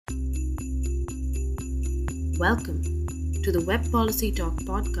Welcome to the Web Policy Talk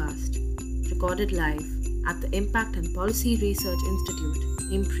podcast, recorded live at the Impact and Policy Research Institute,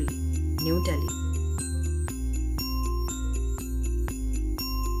 IMPRI, New Delhi.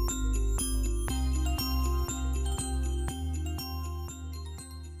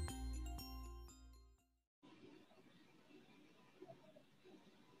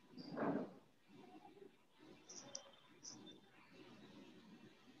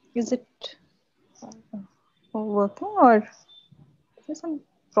 Is it working or is there some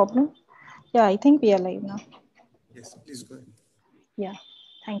problem? Yeah, I think we are live now. Yes, please go ahead. Yeah,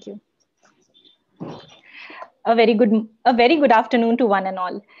 thank you. A very good afternoon to one and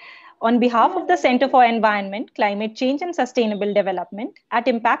all. On behalf of the Center for Environment, Climate Change and Sustainable Development at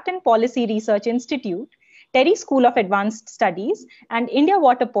Impact and Policy Research Institute, Terry School of Advanced Studies, and India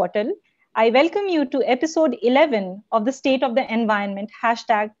Water Portal, I welcome you to episode 11 of the State of the Environment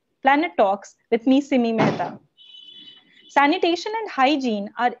 #Planet Talks with me, Simi Mehta. Sanitation and hygiene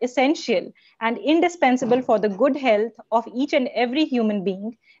are essential and indispensable for the good health of each and every human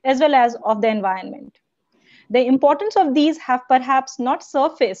being, as well as of the environment. The importance of these have perhaps not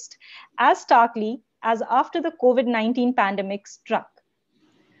surfaced as starkly as after the COVID-19 pandemic struck.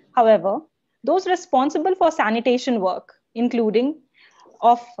 However, those responsible for sanitation work, including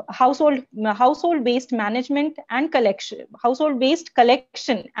of household waste management and household waste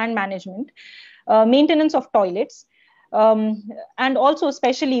collection and management, maintenance of toilets, and also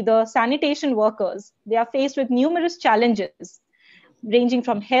especially the sanitation workers, they are faced with numerous challenges ranging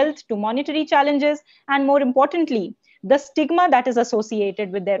from health to monetary challenges, and more importantly, the stigma that is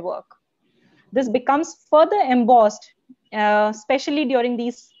associated with their work. This becomes further embossed, especially during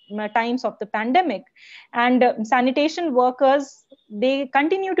these times of the pandemic, and sanitation workers, they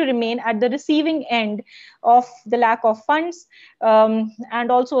continue to remain at the receiving end of the lack of funds and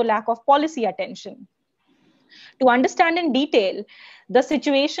also lack of policy attention. To understand in detail the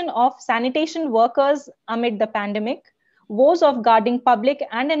situation of sanitation workers amid the pandemic, woes of guarding public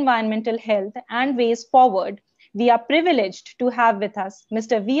and environmental health, and ways forward, we are privileged to have with us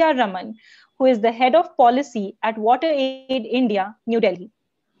Mr. V.R. Raman, who is the Head of Policy at WaterAid India, New Delhi.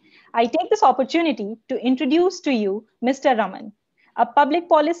 I take this opportunity to introduce to you Mr. Raman, a public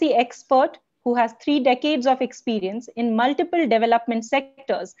policy expert who has 3 decades of experience in multiple development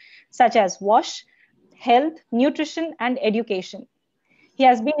sectors such as WASH, health, nutrition, and education. He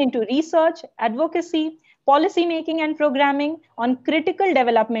has been into research, advocacy, policy making, and programming on critical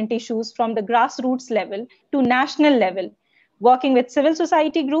development issues from the grassroots level to national level, working with civil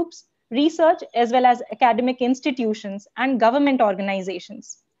society groups, research, as well as academic institutions and government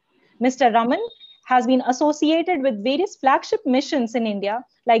organizations. Mr. Raman has been associated with various flagship missions in India,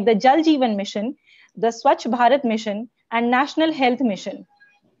 like the Jal Jeevan Mission, the Swachh Bharat Mission, and National Health Mission.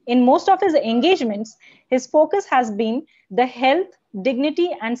 In most of his engagements, his focus has been the health,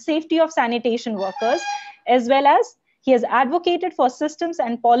 dignity, and safety of sanitation workers, as well as he has advocated for systems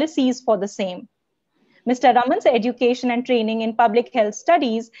and policies for the same. Mr. Raman's education and training in public health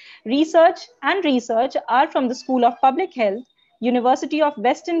studies, research are from the School of Public Health, University of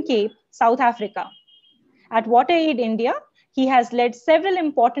Western Cape, South Africa. At WaterAid India, he has led several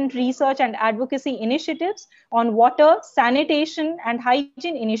important research and advocacy initiatives on water, sanitation, and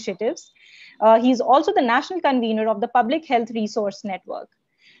hygiene initiatives. He is also the national convener of the Public Health Resource Network.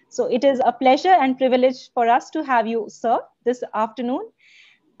 So it is a pleasure and privilege for us to have you, sir, this afternoon.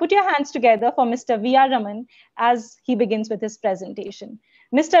 Put your hands together for Mr. V.R. Raman as he begins with his presentation.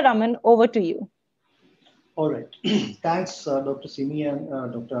 Mr. Raman, over to you. All right. Thanks, Dr. Simi and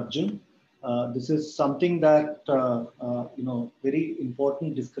Dr. Arjun. This is something that, very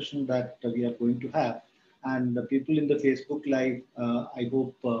important discussion that we are going to have. And the people in the Facebook Live, I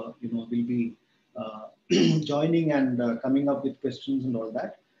hope, will be joining and coming up with questions and all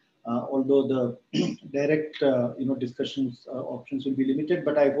that. Although the direct, discussions options will be limited,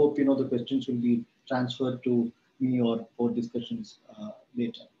 but I hope, the questions will be transferred to me or for discussions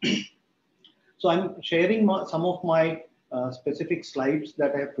later. So I'm sharing some of my specific slides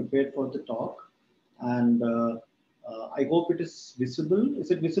that I have prepared for the talk, and I hope it is visible. Is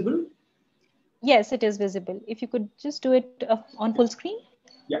it visible? Yes, it is visible. If you could just do it on full screen.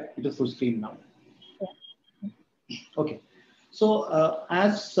 Yeah, it is full screen now. Yeah. Okay. So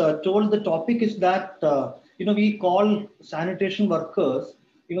as told, the topic is that, we call sanitation workers,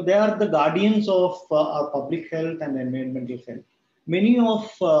 they are the guardians of our public health and environmental health. Many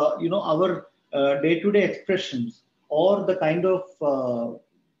of, our day-to-day expressions or the kind of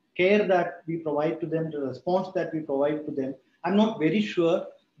care that we provide to them, the response that we provide to them, I'm not very sure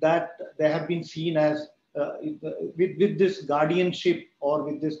that they have been seen as with this guardianship or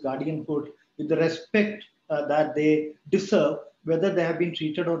with this guardianhood, with the respect that they deserve, whether they have been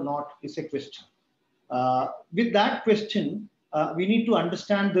treated or not is a question. With that question, we need to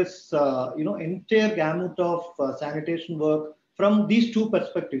understand this, entire gamut of sanitation work from these two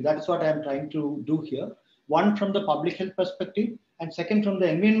perspectives. That is what I am trying to do here. One from the public health perspective, and second from the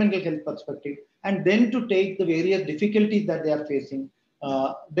environmental health perspective, and then to take the various difficulties that they are facing.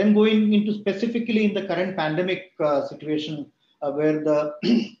 Then going into specifically in the current pandemic situation, where the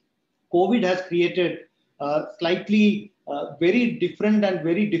COVID has created slightly very different and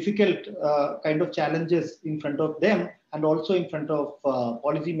very difficult kind of challenges in front of them, and also in front of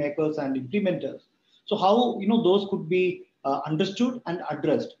policymakers and implementers. So how those could be understood and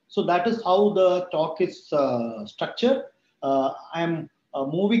addressed. So that is how the talk is structured. I am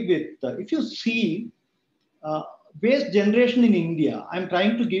moving with, if you see waste generation in India, I'm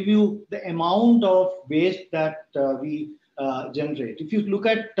trying to give you the amount of waste that we generate. If you look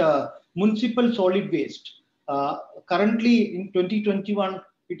at municipal solid waste, currently in 2021,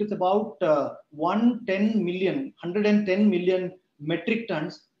 it is about 110 million metric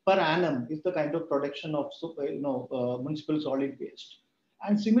tons per annum is the kind of production of municipal solid waste.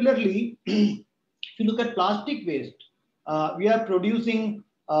 And similarly, if you look at plastic waste, we are producing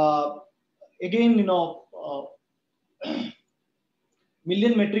again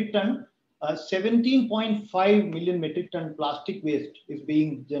million metric ton, 17.5 million metric ton plastic waste is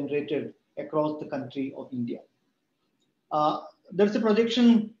being generated across the country of India. There's a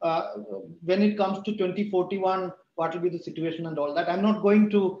projection when it comes to 2041, what will be the situation and all that. I'm not going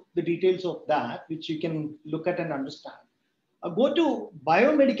to the details of that, which you can look at and understand. Go to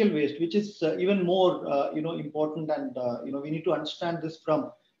biomedical waste, which is even more important, and we need to understand this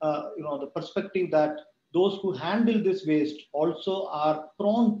from the perspective that those who handle this waste also are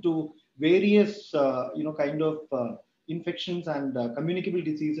prone to various kind of infections and communicable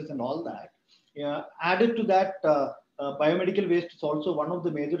diseases and all that. Added to that, biomedical waste is also one of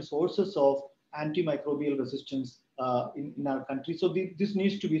the major sources of antimicrobial resistance in our country. So this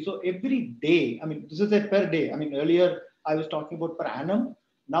needs to be, so every day, I mean, this is a per day. I mean, earlier I was talking about per annum.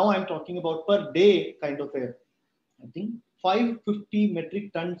 Now I'm talking about per day kind of a, I think 550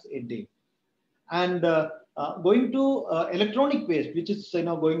 metric tons a day. And going to electronic waste, which is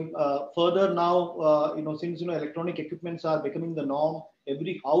going further now, since electronic equipments are becoming the norm.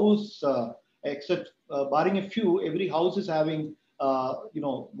 Every house, except barring a few, every house is having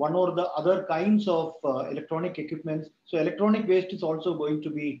one or the other kinds of electronic equipments. So electronic waste is also going to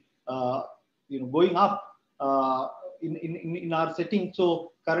be going up in our setting.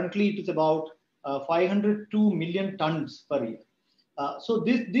 So currently it is about 502 million tons per year. So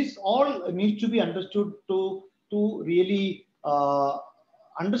this all needs to be understood to really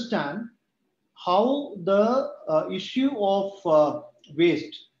understand how the issue of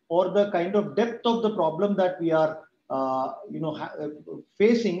waste, or the kind of depth of the problem that we are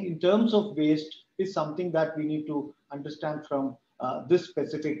facing in terms of waste, is something that we need to understand from this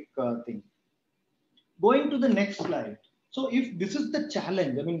specific thing. Going to the next slide. So if this is the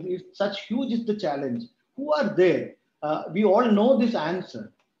challenge, I mean, if such huge is the challenge, who are there? We all know this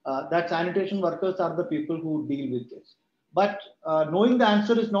answer, that sanitation workers are the people who deal with this. But knowing the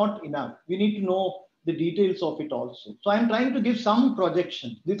answer is not enough. We need to know the details of it also. So I'm trying to give some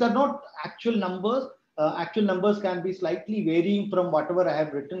projections. These are not actual numbers. Actual numbers can be slightly varying from whatever I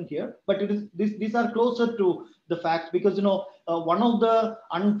have written here, but it is these are closer to the facts, because one of the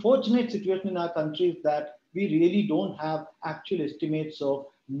unfortunate situations in our country is that we really don't have actual estimates of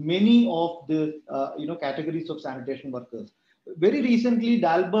many of the categories of sanitation workers. Very recently,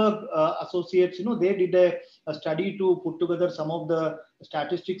 Dalberg Associates, they did a study to put together some of the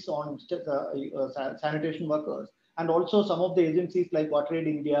statistics on sanitation workers, and also some of the agencies like WaterAid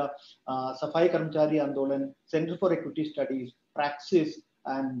India, Safai Karmachari Andolan, Center for Equity Studies, Praxis,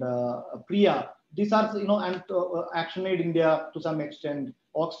 and Priya. These are, and ActionAid India to some extent,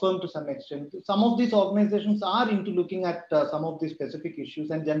 Oxfam to some extent. Some of these organizations are into looking at some of these specific issues,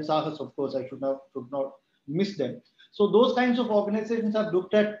 and Jan Sahas, of course, I should not miss them. So those kinds of organizations have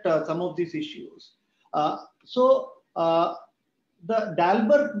looked at some of these issues. So the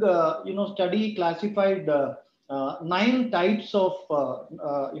Dalberg, study classified 9 types of,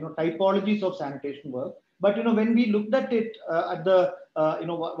 typologies of sanitation work. But when we looked at it at the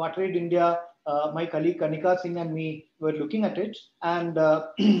WaterAid India, my colleague Kanika Singh and me were looking at it, and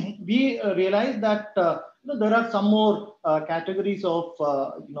we realized that there are some more categories of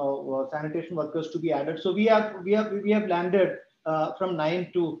sanitation workers to be added. So we have landed from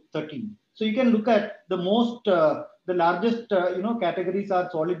 9 to 13. So you can look at the most the largest categories are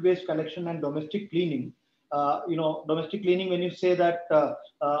solid waste collection and domestic cleaning. domestic cleaning, when you say that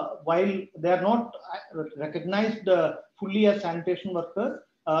while they are not recognized fully as sanitation workers,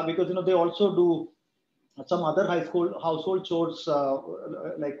 because they also do some other household chores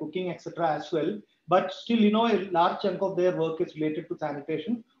like cooking, etc. as well. But still, a large chunk of their work is related to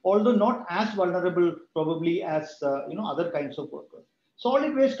sanitation, although not as vulnerable probably as other kinds of workers.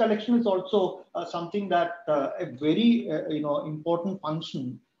 Solid waste collection is also something that a very important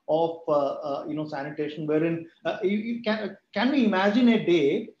function of sanitation, wherein can we imagine a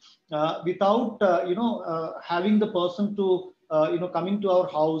day without having the person to coming to our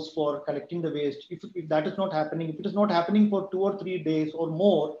house for collecting the waste? If that is not happening, if it is not happening for 2 or 3 days or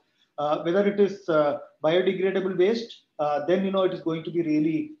more, whether it is biodegradable waste, then it is going to be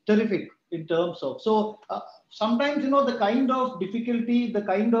really terrific in terms of. So sometimes the kind of difficulty, the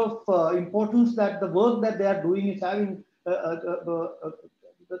kind of importance that the work that they are doing is having,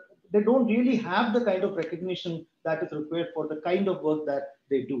 they don't really have the kind of recognition that is required for the kind of work that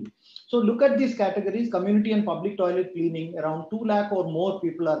they do. So look at these categories: community and public toilet cleaning, around 2 lakh or more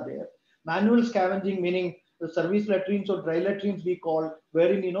people are there. Manual scavenging, meaning the service latrines or dry latrines we call,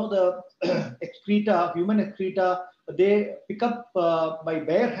 wherein the excreta, human excreta, they pick up by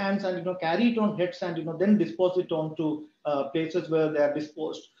bare hands and carry it on heads and then dispose it onto places where they are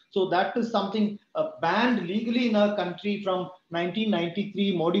disposed. So that is something banned legally in our country from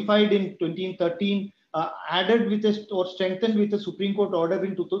 1993, modified in 2013, added with or strengthened with a Supreme Court order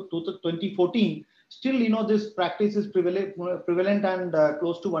in 2014. Still, this practice is prevalent and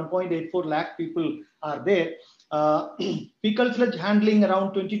close to 1.84 lakh people are there. Fecal sludge handling,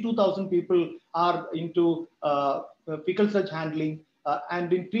 around 22,000 people are into fecal sludge handling.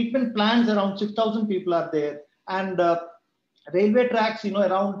 And in treatment plants, around 6,000 people are there. And railway tracks,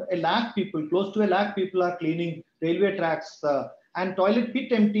 around a lakh people, close to a lakh people are cleaning railway tracks. And toilet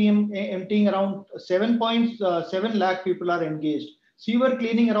pit emptying around 7.7 lakh people are engaged. Sewer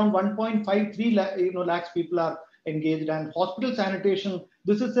cleaning, around 1.53 lakhs people are engaged. And hospital sanitation,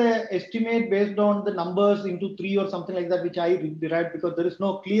 this is an estimate based on the numbers into 3 or something like that, which I derived because there is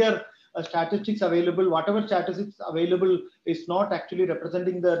no clear statistics available. Whatever statistics available is not actually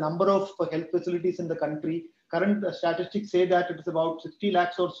representing the number of health facilities in the country. Current statistics say that it is about 60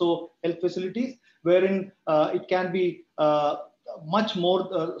 lakhs or so health facilities, wherein it can be much more,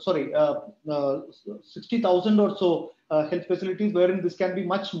 60,000 or so health facilities, wherein this can be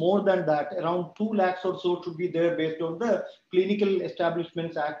much more than that. Around 2 lakhs or so should be there based on the Clinical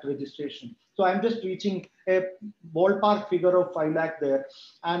Establishments Act registration. So I'm just reaching a ballpark figure of 5 lakh there.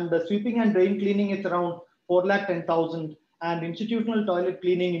 And the sweeping and drain cleaning is around 4 lakh 10,000. And institutional toilet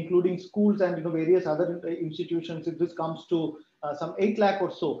cleaning, including schools and various other institutions, if this comes to some 8 lakh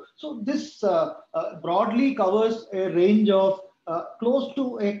or so. So this broadly covers a range of close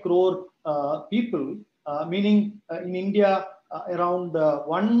to 1 crore people, meaning in India, around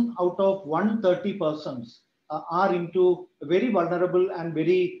 1 out of 130 persons are into very vulnerable and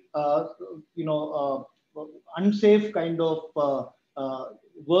very unsafe kind of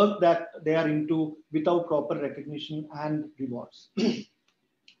work that they are into without proper recognition and rewards.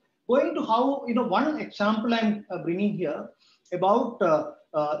 Going to how, one example I'm bringing here about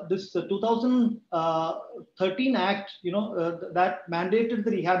this 2013 Act, that mandated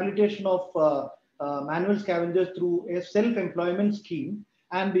the rehabilitation of manual scavengers through a self-employment scheme.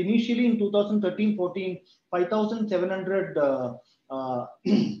 And initially in 2013-14, 5,700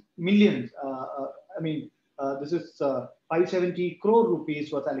 millions, this is 570 crore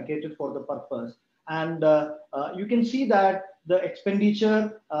rupees was allocated for the purpose. And you can see that the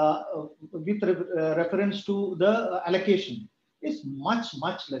expenditure with reference to the allocation is much,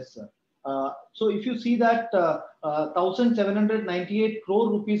 much lesser. So if you see that 1,798 crore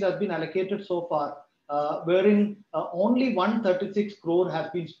rupees has been allocated so far, wherein only 136 crore has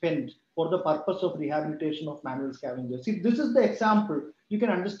been spent for the purpose of rehabilitation of manual scavengers. See, this is the example. You can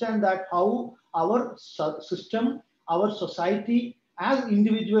understand that how our system, our society, as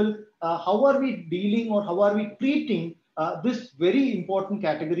individual, how are we dealing or how are we treating this very important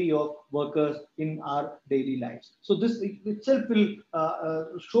category of workers in our daily lives. So this itself will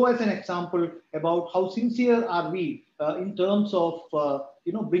show as an example about how sincere are we in terms of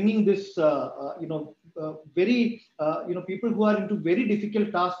bringing this very people who are into very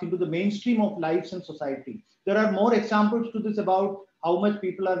difficult tasks into the mainstream of lives and society. There are more examples to this about how much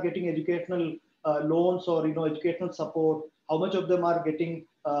people are getting educational loans or educational support, how much of them are getting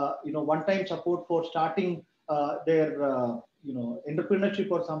one-time support for starting their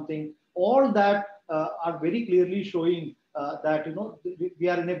entrepreneurship or something. All that are very clearly showing that we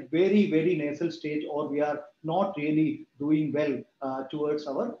are in a very, very nasal stage, or we are not really doing well towards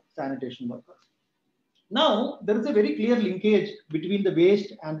our sanitation workers. Now, there is a very clear linkage between the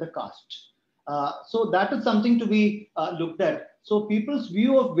waste and the caste. So that is something to be looked at. So people's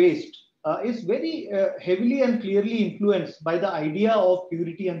view of waste is very heavily and clearly influenced by the idea of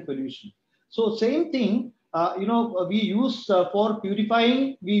purity and pollution. So same thing, we use for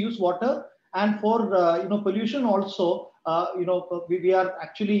purifying, we use water, and for pollution also, we are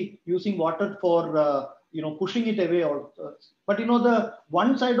actually using water for pushing it away. But the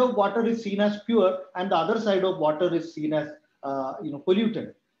one side of water is seen as pure, and the other side of water is seen as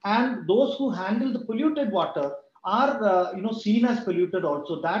polluted. And those who handle the polluted water are seen as polluted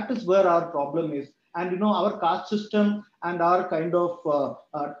also. That is where our problem is. And our caste system and our kind of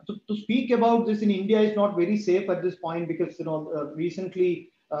to speak about this in India is not very safe at this point, because recently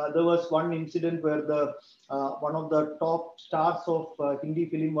there was one incident where the one of the top stars of Hindi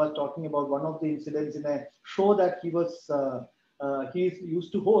film was talking about one of the incidents in a show that he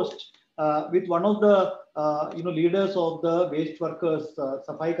used to host with one of the leaders of the waste workers,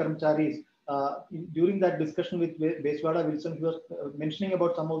 Safai Karmcharis. During that discussion with Beswada Wilson, he was mentioning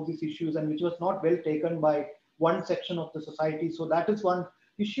about some of these issues, and which was not well taken by one section of the society. So that is one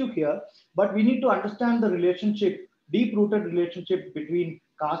issue here. But we need to understand the relationship, deep-rooted relationship between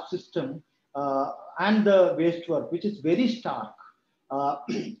caste system and the waste work, which is very stark.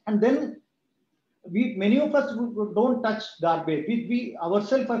 And then many of us don't touch garbage. We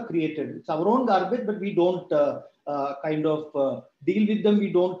ourselves are created. It's our own garbage, but we don't deal with them.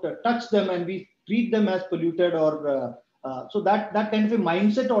 We don't touch them, and we treat them as polluted, or so that kind of a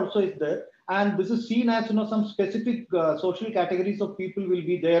mindset also is there. And this is seen as some specific social categories of people will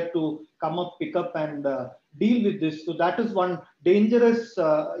be there to come up, pick up, and deal with this. So that is one dangerous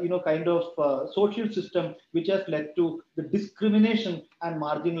social system which has led to the discrimination and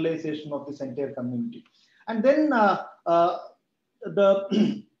marginalization of this entire community. And then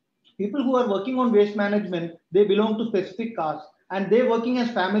the people who are working on waste management, they belong to specific castes, and they're working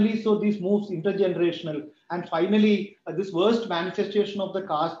as families, so this moves intergenerational. And finally, this worst manifestation of the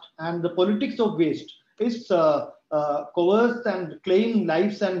caste and the politics of waste is coerced and claim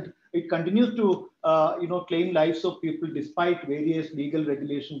lives, and it continues to claim lives of people despite various legal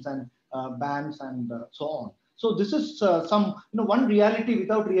regulations and bans and so on. So this is some one reality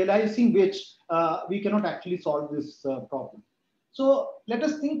without realizing which we cannot actually solve this problem. So let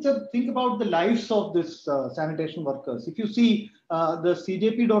us think about the lives of this sanitation workers. If you see the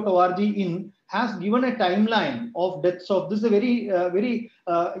cjp.org in has given a timeline of deaths of this is a very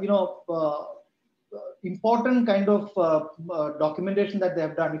important kind of documentation that they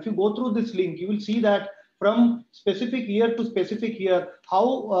have done. If you go through this link, you will see that from specific year to specific year,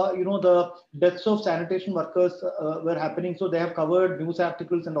 how the deaths of sanitation workers were happening. So they have covered news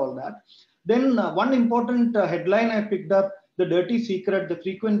articles and all that. Then one important headline I picked up: the dirty secret, the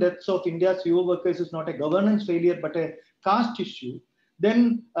frequent deaths of India's CO workers is not a governance failure, but a caste issue.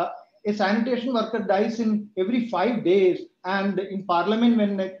 Then a sanitation worker dies in every 5 days. And in Parliament,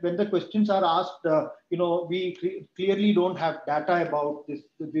 when the questions are asked, we clearly don't have data about this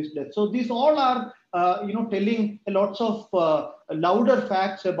death. So these all are, telling a lots of louder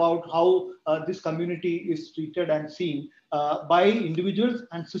facts about how this community is treated and seen by individuals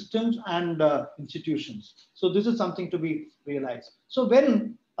and systems and institutions. So this is something to be realized. So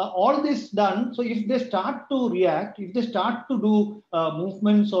when all this done, so if they start to react, if they start to do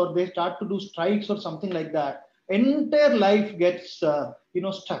movements, or they start to do strikes or something like that, entire life gets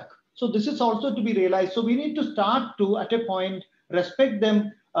stuck. So this is also to be realized. So we need to start to, at a point, respect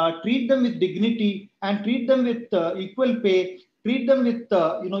them, treat them with dignity, and treat them with equal pay, treat them with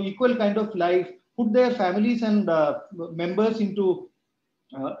equal kind of life, put their families and members into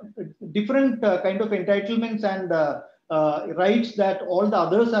different kind of entitlements and rights that all the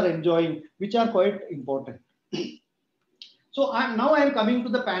others are enjoying, which are quite important. So now I am coming to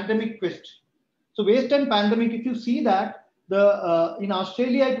the pandemic question. So waste and pandemic, if you see that in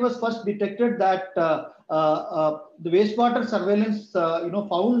Australia, it was first detected that the wastewater surveillance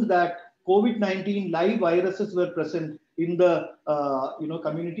found that COVID-19 live viruses were present in the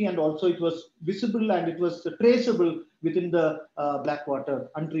community, and also it was visible and it was traceable within the black water,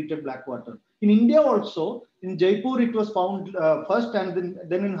 untreated black water. In India also, in Jaipur it was found first, and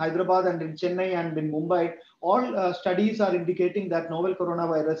then in Hyderabad and in Chennai and in Mumbai, all studies are indicating that novel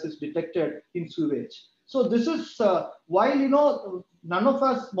coronavirus is detected in sewage. So this is while none of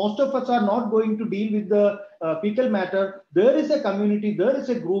us, most of us are not going to deal with the fecal matter. There is a community, there is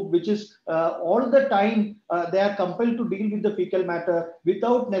a group which is all the time they are compelled to deal with the fecal matter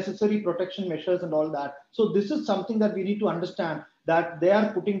without necessary protection measures and all that. So this is something that we need to understand, that they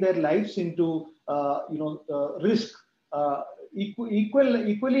are putting their lives into risk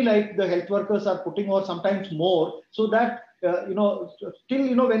equally like the health workers are putting, or sometimes more, so that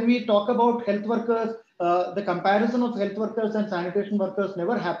still, when we talk about health workers, the comparison of health workers and sanitation workers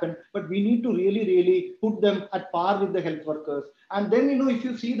never happen, but we need to really put them at par with the health workers. And then, if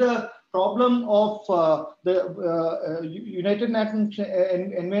you see the problem of the United Nations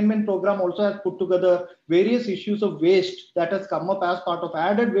Environment Program also has put together various issues of waste that has come up as part of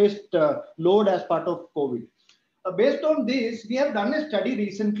added waste load as part of COVID. Based on this, we have done a study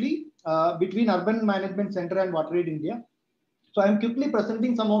recently between Urban Management Center and WaterAid India. So I'm quickly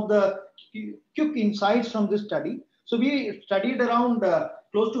presenting some of the quick insights from this study. So we studied around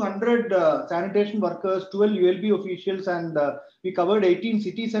close to 100 sanitation workers, 12 ULB officials, and we covered 18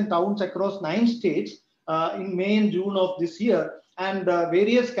 cities and towns across 9 states in May and June of this year. And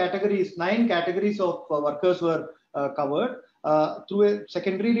various categories, 9 categories of workers were covered through a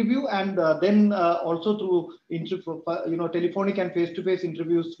secondary review, and then also through telephonic and face-to-face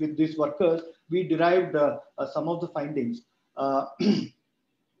interviews with these workers. We derived some of the findings.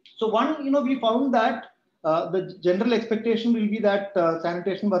 So one, we found that the general expectation will be that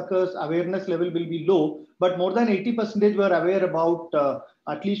sanitation workers' awareness level will be low, but more than 80% were aware about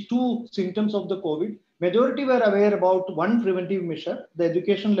at least 2 symptoms of the COVID. Majority were aware about 1 preventive measure. The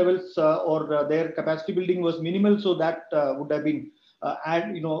education levels or their capacity building was minimal, so that would have been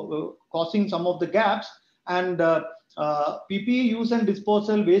causing some of the gaps. And PPE use and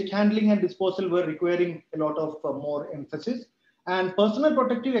disposal, waste handling and disposal were requiring a lot of more emphasis. And personal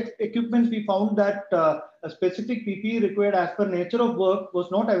protective equipment, we found that a specific PPE required as per nature of work was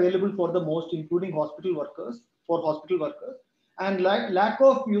not available for the most, including hospital workers. And lack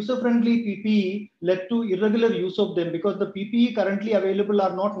of user-friendly PPE led to irregular use of them, because the PPE currently available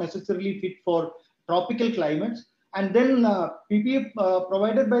are not necessarily fit for tropical climates. And then PPE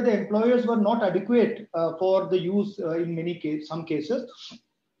provided by the employers were not adequate for the use in some cases.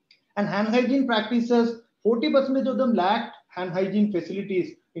 And hand hygiene practices, 40% of them lacked hand hygiene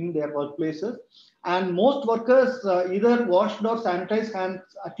facilities in their workplaces. And most workers either washed or sanitized hands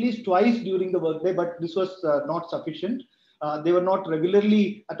at least twice during the workday, but this was not sufficient. They were not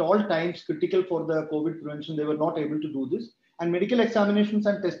regularly at all times critical for the COVID prevention. They were not able to do this. And medical examinations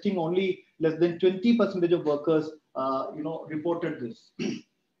and testing, only less than 20% of workers reported this.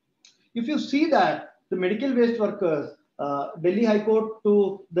 If you see that the medical waste workers, Delhi High Court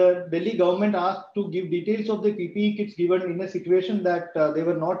to the Delhi government asked to give details of the PPE kits given in a situation that they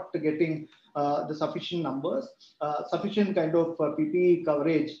were not getting the sufficient numbers, sufficient kind of PPE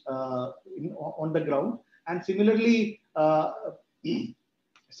coverage on the ground. And similarly,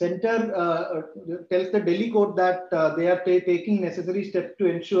 Center tells the Delhi court that they are taking necessary steps to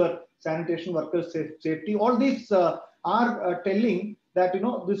ensure sanitation workers' safety. All these are telling that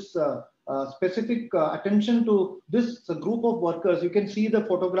this specific attention to this group of workers. You can see the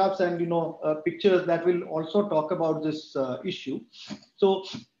photographs and pictures that will also talk about this issue. So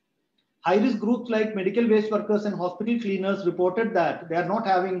high-risk groups like medical waste workers and hospital cleaners reported that they are not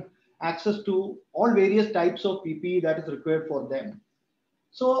having access to all various types of PPE that is required for them.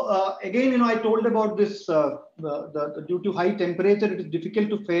 So again, I told about this. Due to high temperature, it is difficult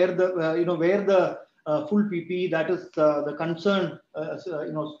to wear the full PPE. That is the concern,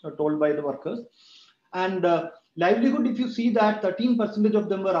 told by the workers. And livelihood, if you see that 13% of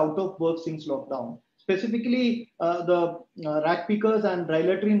them were out of work since lockdown. Specifically, the rat pickers and dry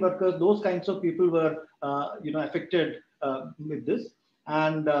latrine workers, those kinds of people were, affected with this.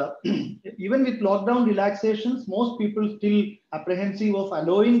 And even with lockdown relaxations, most people still apprehensive of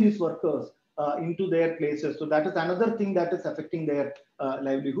allowing these workers into their places. So that is another thing that is affecting their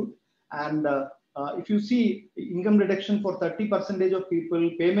livelihood. And if you see income reduction for 30% of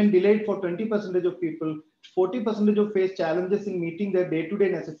people, payment delayed for 20% of people, 40% of face challenges in meeting their day-to-day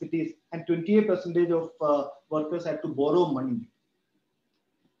necessities, and 28% of workers had to borrow money.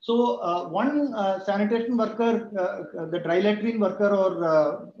 So one sanitation worker, the dry latrine worker, or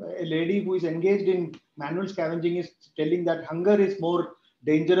a lady who is engaged in manual scavenging, is telling that hunger is more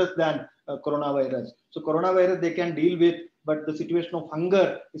dangerous than coronavirus. So coronavirus they can deal with, but the situation of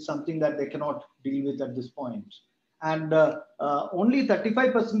hunger is something that they cannot deal with at this point. And only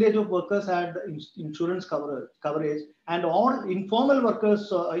 35% of workers had insurance coverage, and all informal workers,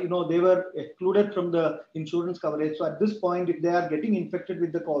 they were excluded from the insurance coverage. So at this point, if they are getting infected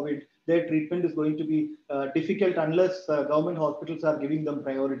with the COVID, their treatment is going to be difficult unless government hospitals are giving them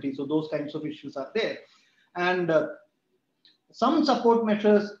priority. So those kinds of issues are there. And some support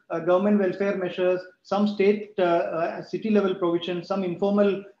measures, government welfare measures, some state city level provisions, some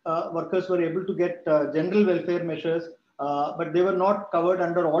informal workers were able to get general welfare measures, but they were not covered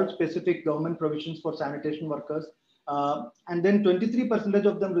under all specific government provisions for sanitation workers. And then 23%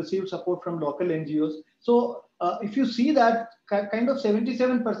 of them received support from local NGOs. So if you see that kind of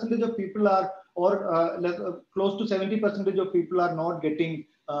 77% of people are, or close to 70% of people are not getting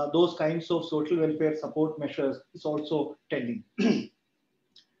those kinds of social welfare support measures, is also telling.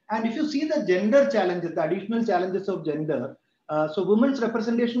 And if you see the gender challenges, the additional challenges of gender, so women's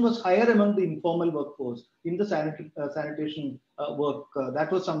representation was higher among the informal workforce in the sanitation work.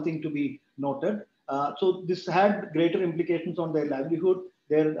 That was something to be noted. So this had greater implications on their livelihood.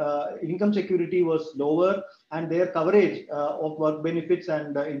 Their income security was lower, and their coverage of work benefits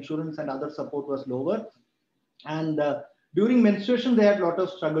and insurance and other support was lower. And during menstruation, they had a lot of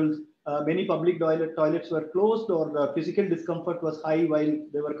struggles. Many public toilets were closed, or physical discomfort was high while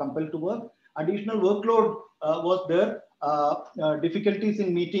they were compelled to work. Additional workload was there. Difficulties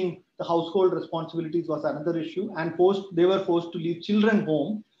in meeting the household responsibilities was another issue, and they were forced to leave children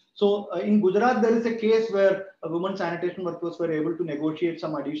home. So in Gujarat, there is a case where women sanitation workers were able to negotiate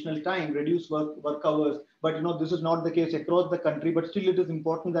some additional time, reduce work hours. But this is not the case across the country. But still, it is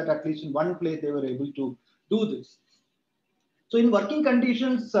important that at least in one place they were able to do this. So in working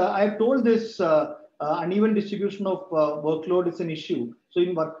conditions, I have told this uneven distribution of workload is an issue. So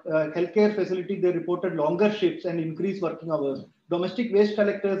in healthcare facility, they reported longer shifts and increased working hours. Domestic waste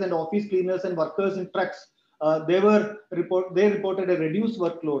collectors and office cleaners and workers in trucks, they reported a reduced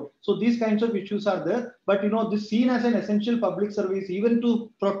workload. So these kinds of issues are there. But this seen as an essential public service, even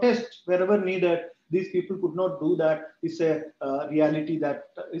to protest wherever needed, these people could not do that. Is a reality that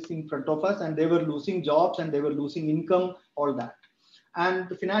is in front of us, and they were losing jobs and they were losing income, all that. And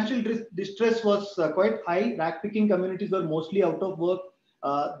the financial distress was quite high. Rag-picking communities were mostly out of work.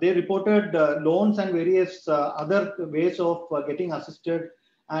 They reported loans and various other ways of getting assisted.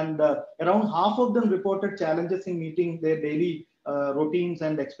 And around half of them reported challenges in meeting their daily routines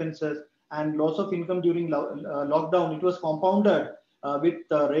and expenses, and loss of income during lockdown. It was compounded with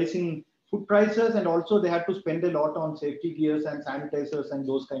raising food prices, and also they had to spend a lot on safety gears and sanitizers and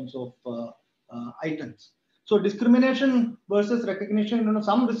those kinds of items. So discrimination versus recognition,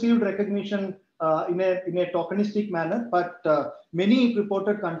 some received recognition in a tokenistic manner, but many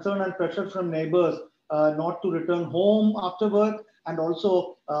reported concern and pressure from neighbors not to return home after work, and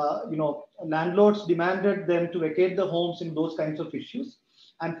also landlords demanded them to vacate the homes in those kinds of issues.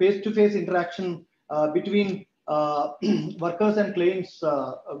 And face-to-face interaction between workers and clients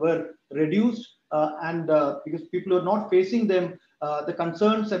were reduced, and because people were not facing them, the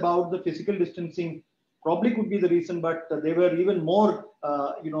concerns about the physical distancing probably could be the reason, but they were even more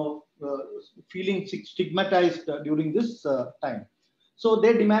feeling stigmatized during this time. So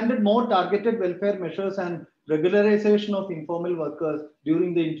they demanded more targeted welfare measures and regularization of informal workers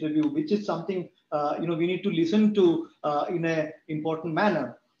during the interview, which is something we need to listen to in an important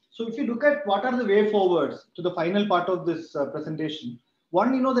manner. So if you look at what are the way forwards to the final part of this presentation,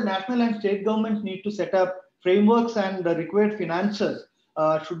 one, the national and state governments need to set up frameworks, and the required finances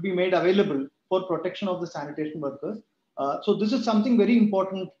should be made available for protection of the sanitation workers. So this is something very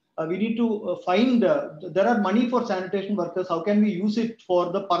important. We need to find, there are money for sanitation workers. How can we use it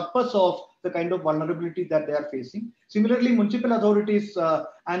for the purpose of the kind of vulnerability that they are facing? Similarly, municipal authorities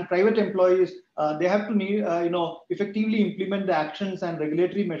and private employees, they have to effectively implement the actions and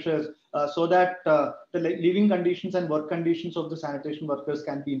regulatory measures so that the living conditions and work conditions of the sanitation workers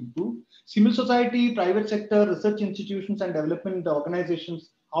can be improved. Civil society, private sector, research institutions, and development organizations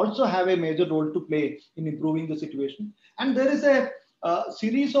also have a major role to play in improving the situation. And there is a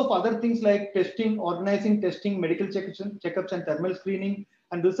series of other things like testing, organizing testing, medical checkups and thermal screening,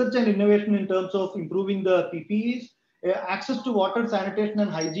 and research and innovation in terms of improving the PPEs, access to water, sanitation and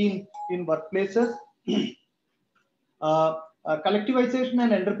hygiene in workplaces, collectivization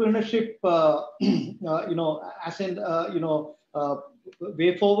and entrepreneurship, as in,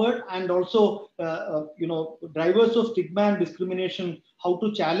 way forward, and also, drivers of stigma and discrimination, how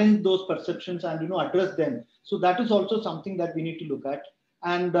to challenge those perceptions and, address them. So that is also something that we need to look at.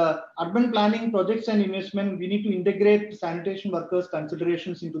 And urban planning projects and investment, we need to integrate sanitation workers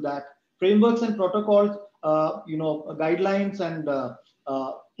considerations into that. Frameworks and protocols, guidelines, and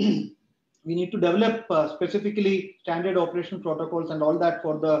we need to develop specifically standard operation protocols and all that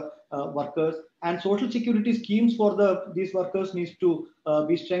for the workers. And social security schemes for these workers needs to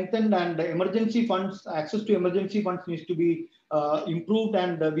be strengthened, and emergency funds, access to emergency funds needs to be improved,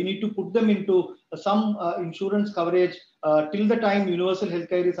 and we need to put them into some insurance coverage till the time universal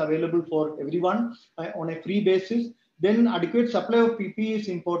healthcare is available for everyone on a free basis. Then adequate supply of PPE is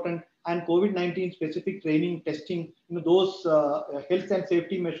important, and COVID-19 specific training, testing, those health and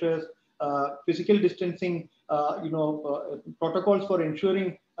safety measures, physical distancing, protocols for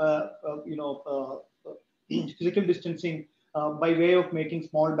ensuring, physical distancing by way of making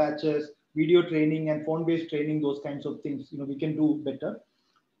small batches, video training and phone-based training, those kinds of things, we can do better.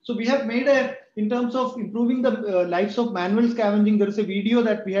 So we have made in terms of improving the lives of manual scavenging, there is a video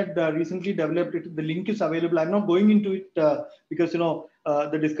that we had recently developed. The link is available. I'm not going into it because,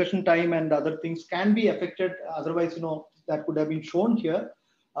 the discussion time and other things can be affected. Otherwise, that could have been shown here.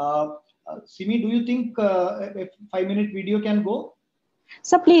 Simi, do you think a 5-minute video can go?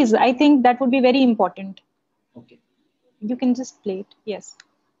 So please, I think that would be very important. Okay. You can just play it. Yes.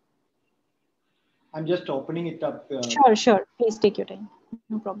 I'm just opening it up. Sure. Please take your time.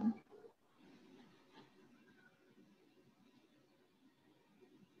 No problem.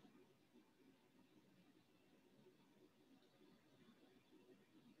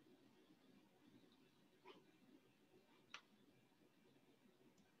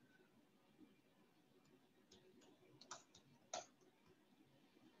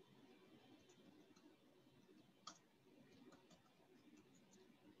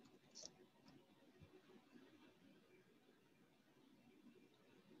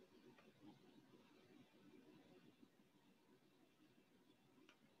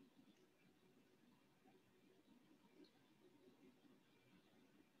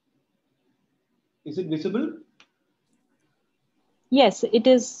 Is it visible? Yes, it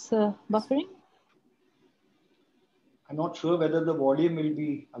is buffering. I'm not sure whether the volume will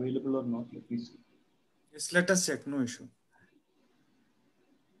be available or not. Let me see. Yes, let us check. No issue.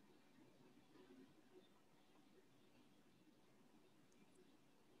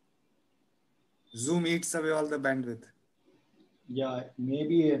 Zoom eats away all the bandwidth. Yeah,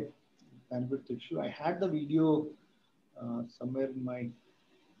 maybe a bandwidth issue. I had the video somewhere in my...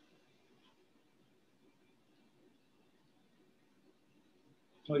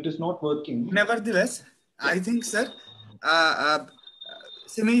 No, it is not working. Nevertheless, I think, sir,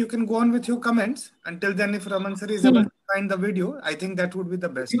 Simi, you can go on with your comments. Until then, if Raman sir is able to find the video, I think that would be the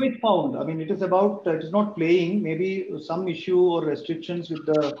best. Video is found. I mean, it is about, it is not playing. Maybe some issue or restrictions with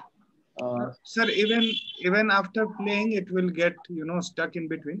the... Sir, even after playing, it will get, stuck in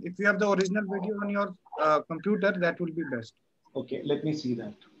between. If you have the original video on your computer, that will be best. Okay, let me see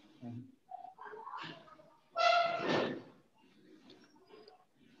that.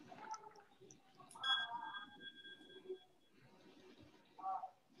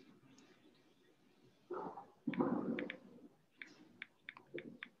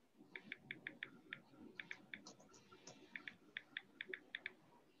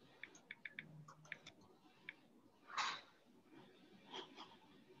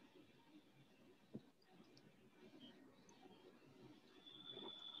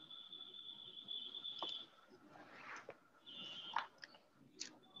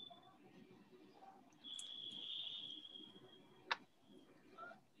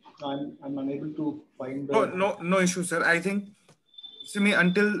 I'm unable to find the... No issue, sir. I think, Simi,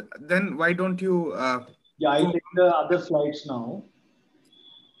 until then, why don't you... yeah, I'll take the other slides now.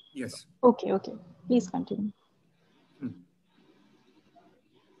 Yes. Okay. Please continue.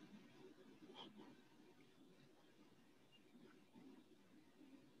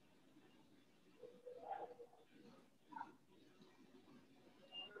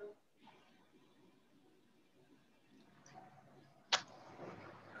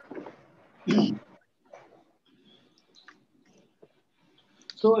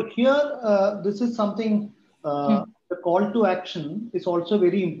 So here, this is something, the call to action is also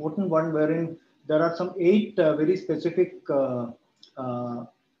very important one, wherein there are some 8 very specific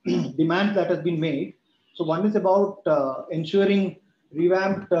demands that has been made. So one is about ensuring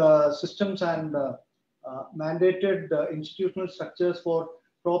revamped systems and mandated institutional structures for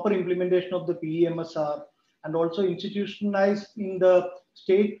proper implementation of the PEMSR, and also institutionalized in the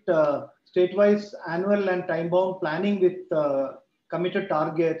state-wise annual and time-bound planning with committed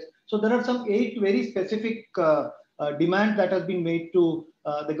targets. So there are some 8 very specific demands that has been made to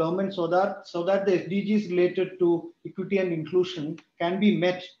the government so that the SDGs related to equity and inclusion can be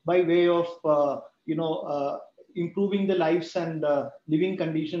met by way of improving the lives and living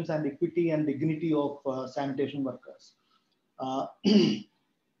conditions and equity and dignity of sanitation workers.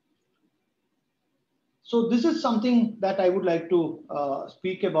 So this is something that I would like to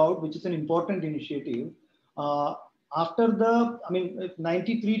speak about, which is an important initiative. After the,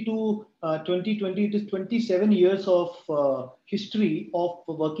 93 to 2020, it is 27 years of history of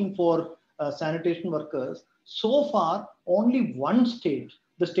working for sanitation workers. So far, only one state,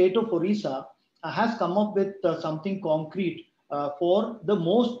 the state of Orissa, has come up with something concrete for the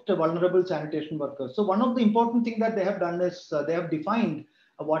most vulnerable sanitation workers. So one of the important things that they have done is they have defined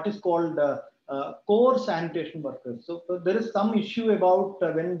what is called core sanitation workers. So there is some issue about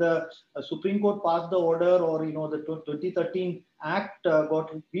when the Supreme Court passed the order, or the 2013 Act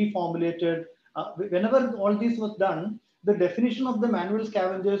got reformulated. Whenever all this was done, the definition of the manual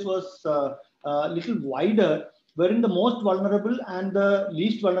scavengers was a little wider, wherein the most vulnerable and the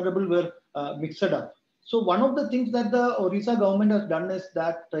least vulnerable were mixed up. So one of the things that the Orissa government has done is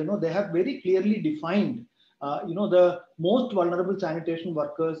that they have very clearly defined the most vulnerable sanitation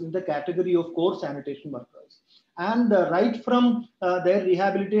workers in the category of core sanitation workers. And right from their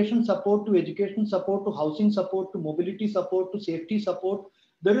rehabilitation support to education support to housing support to mobility support to safety support,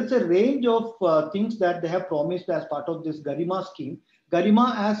 there is a range of things that they have promised as part of this Garima scheme.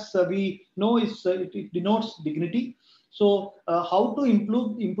 Garima, as we know, it denotes dignity. So how to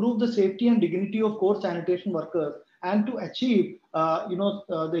improve the safety and dignity of core sanitation workers, and to achieve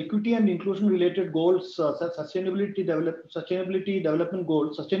the equity and inclusion related goals, sustainable development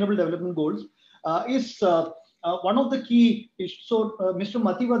goals is one of the key issues. So Mr.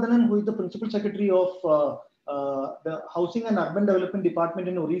 Mati Vadanan, who is the Principal Secretary of the Housing and Urban Development Department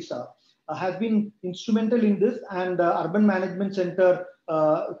in Orissa, has been instrumental in this, and Urban Management Center,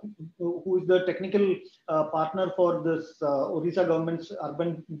 who is the technical partner for this Orissa government's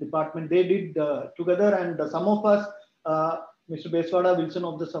urban department, they did together, and some of us, Mr. Beswada Wilson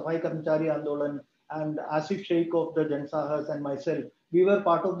of the Safai Karmachari Andolan and Asif Sheikh of the Jansahas and myself, we were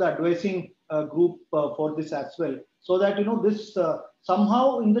part of the advising group for this as well. So that this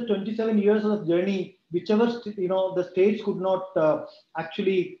somehow in the 27 years of journey, whichever the states could not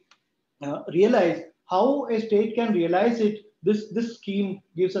actually realize how a state can realize it, this scheme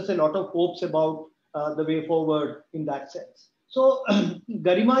gives us a lot of hopes about the way forward in that sense. So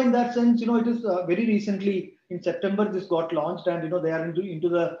Garima, in that sense, it is very recently in September this got launched, and they are into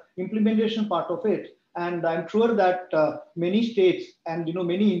the implementation part of it. And I'm sure that many states and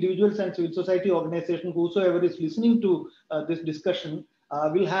many individuals and civil society organizations, whosoever is listening to this discussion,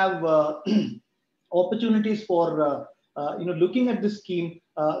 will have opportunities for looking at this scheme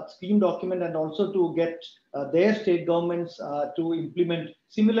document, and also to get their state governments to implement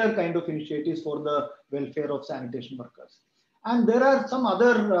similar kind of initiatives for the welfare of sanitation workers. And there are some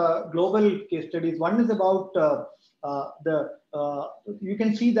other global case studies. One is about you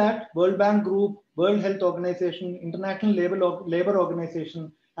can see that World Bank Group, World Health Organization, International Labor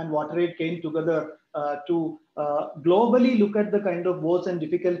Organization, and WaterAid came together to globally look at the kind of woes and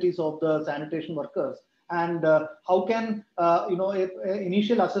difficulties of the sanitation workers, and how can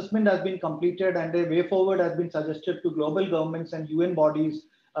initial assessment has been completed, and a way forward has been suggested to global governments and UN bodies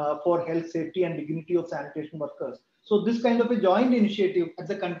for health, safety, and dignity of sanitation workers. So this kind of a joint initiative at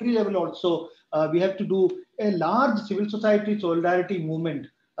the country level also, we have to do a large civil society solidarity movement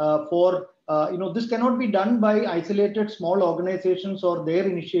for this cannot be done by isolated small organizations or their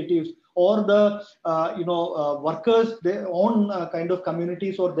initiatives, or the workers, their own kind of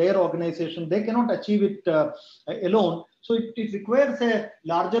communities or their organization. They cannot achieve it alone. So it requires a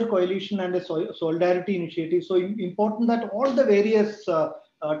larger coalition and a solidarity initiative. So important that all the various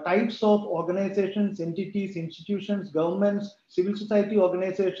types of organizations, entities, institutions, governments, civil society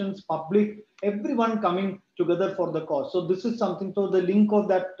organizations, public, everyone coming together for the cause. So this is something. So the link of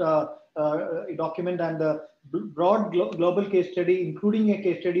that document and the broad global case study, including a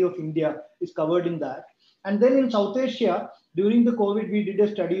case study of India, is covered in that. And then in South Asia, during the COVID, we did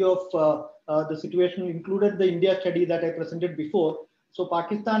a study of the situation, included the India study that I presented before. So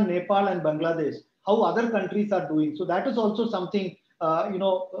Pakistan, Nepal, and Bangladesh, how other countries are doing. So that is also something, none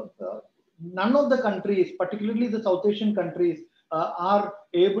of the countries, particularly the South Asian countries, are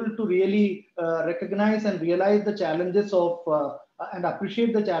able to really recognize and realize the challenges of and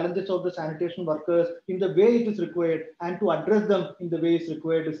appreciate the challenges of the sanitation workers in the way it is required, and to address them in the way it's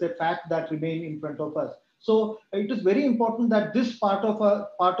required is a fact that remain in front of us. So it is very important that this part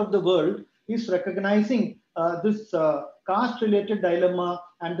of the world is recognizing this caste-related dilemma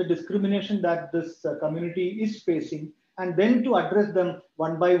and the discrimination that this community is facing, and then to address them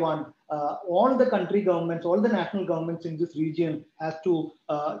one by one. All the country governments, all the national governments in this region have to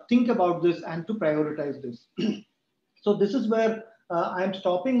think about this and to prioritize this. So this is where I am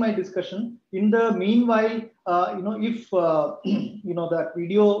stopping my discussion. In the meanwhile, if that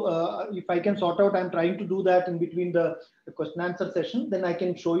video, if I can sort out, I'm trying to do that in between the question answer session, then I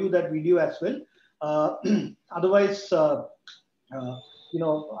can show you that video as well. Otherwise, I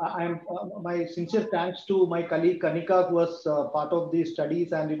am my sincere thanks to my colleague Kanika, who was part of these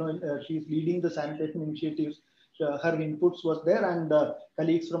studies, and she's leading the sanitation initiatives. Her inputs was there, and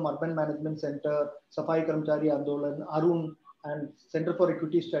colleagues from Urban Management Center, Safai Karmachari Andolan, Arun, and Center for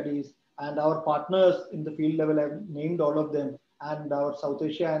Equity Studies, and our partners in the field level. I've named all of them, and our South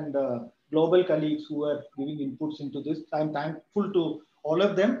Asia and global colleagues who are giving inputs into this. I'm thankful to all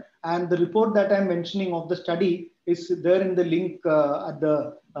of them. And the report that I'm mentioning of the study is there in the link at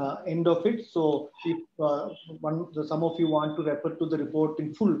the end of it. So if some of you want to refer to the report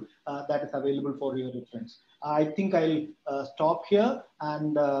in full, that is available for your reference. I think I'll stop here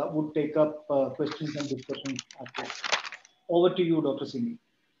and would take up questions and discussions after. Over to you, Dr. Simi.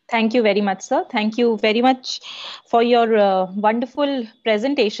 Thank you very much, sir. Thank you very much for your wonderful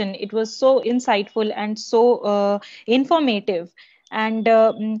presentation. It was so insightful and so informative. And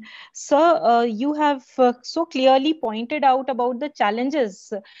sir, you have so clearly pointed out about the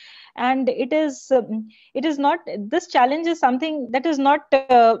challenges. And it is not, this challenge is something that is not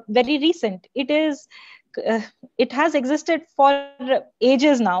very recent. It has existed for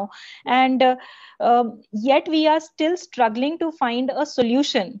ages now, and yet we are still struggling to find a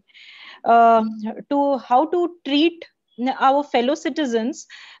solution to how to treat our fellow citizens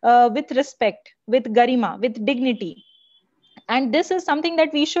with respect, with garima, with dignity. And this is something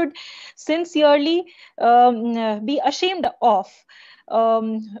that we should sincerely be ashamed of,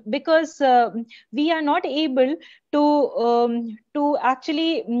 because we are not able to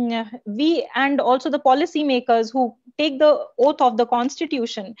actually, we and also the policymakers who take the oath of the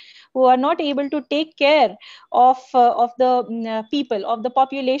constitution, who are not able to take care of the people, of the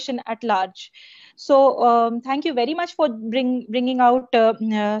population at large. So thank you very much for bringing out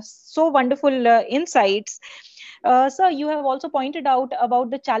so wonderful insights. Sir, you have also pointed out about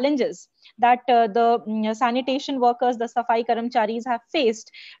the challenges that the sanitation workers, the Safai Karamcharis have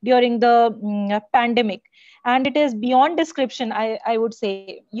faced during the pandemic. And it is beyond description, I would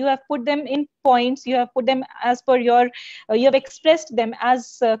say. You have put them in points, you have put them as per your, you have expressed them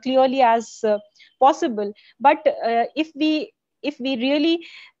as clearly as possible. But if we really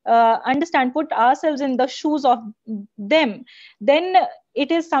understand, put ourselves in the shoes of them, then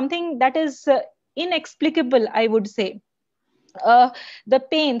it is something that is inexplicable, I would say. The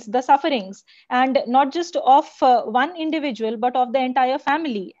pains, the sufferings, and not just of one individual, but of the entire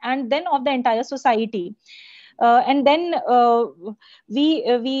family, and then of the entire society. And then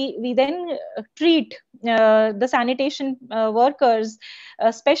we then treat the sanitation workers,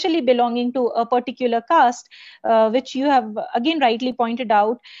 especially belonging to a particular caste, which you have again rightly pointed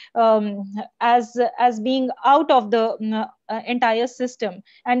out, as being out of the entire system,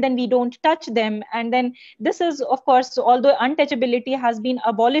 and then we don't touch them. And then this is, of course, although untouchability has been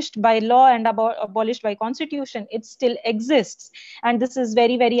abolished by law and abolished by constitution, it still exists, and this is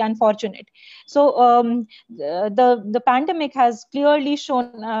very, very unfortunate. So the pandemic has clearly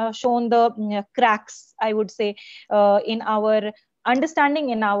shown the cracks, I would say, in our understanding,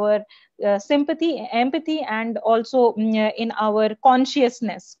 in our sympathy, empathy, and also in our conscience,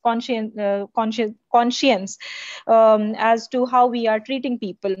 as to how we are treating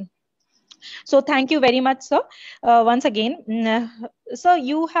people. So thank you very much, sir. Once again, sir,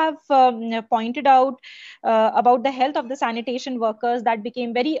 you have pointed out about the health of the sanitation workers that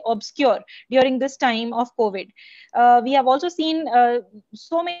became very obscure during this time of COVID. We have also seen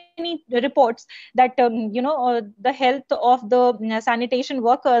so many reports that the health of the sanitation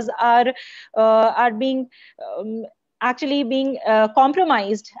workers are being actually being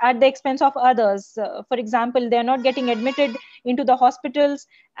compromised at the expense of others. For example, they are not getting admitted into the hospitals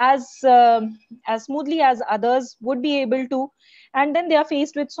as smoothly as others would be able to, and then they are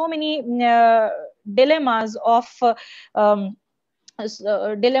faced with so many dilemmas of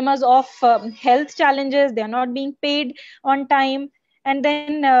health challenges. They are not being paid on time, and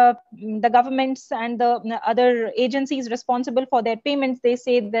then the governments and the other agencies responsible for their payments, they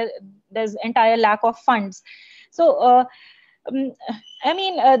say that there's entire lack of funds. So I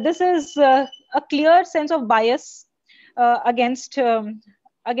mean, this is a clear sense of bias against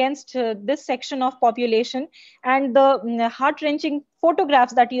this section of population, and the heart-wrenching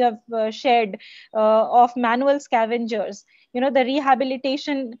photographs that you have shared of manual scavengers. The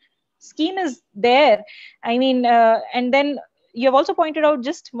rehabilitation scheme is there. I mean, and then you have also pointed out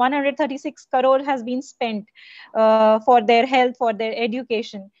just 136 crore has been spent for their health, for their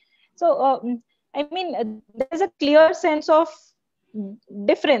education. So I mean, there's a clear sense of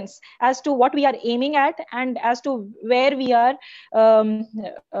difference as to what we are aiming at and as to where we are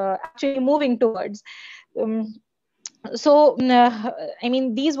actually moving towards. So I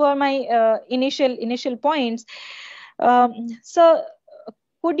mean, these were my initial points. So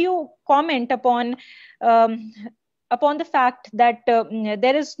could you comment upon the fact that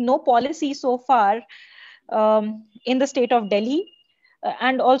there is no policy so far in the state of Delhi,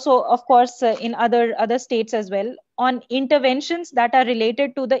 and also, of course, in other states as well, on interventions that are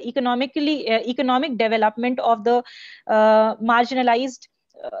related to the economic development of the marginalized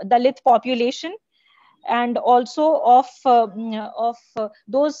Dalit population, and also of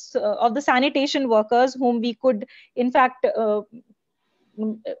those of the sanitation workers whom we could in fact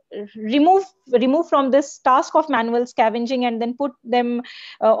remove from this task of manual scavenging, and then put them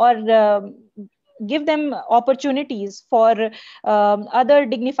or give them opportunities for other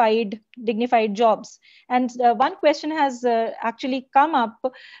dignified jobs. And one question has actually come up,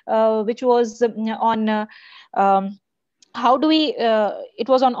 which was on how do we it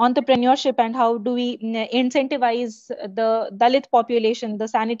was on entrepreneurship, and how do we incentivize the Dalit population, the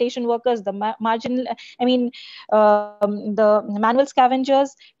sanitation workers, the marginal, I mean the manual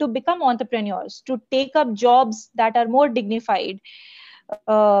scavengers, to become entrepreneurs, to take up jobs that are more dignified.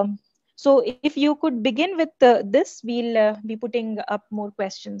 So if you could begin with this, we'll be putting up more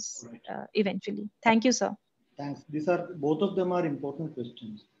questions eventually. Thank you, sir. Thanks. These are, both of them are important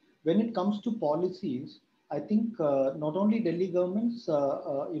questions. When it comes to policies, I think not only Delhi governments,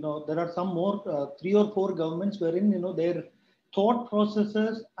 there are some more, 3 or 4 governments wherein, their thought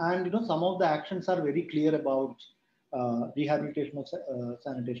processes and, some of the actions are very clear about rehabilitation of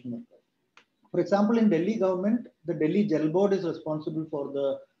sanitation workers. For example, in Delhi government, the Delhi Gel Board is responsible for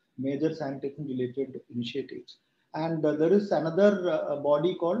the major sanitation related initiatives. And there is another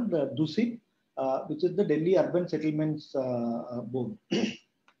body called DUSIP, which is the Delhi Urban Settlements Board.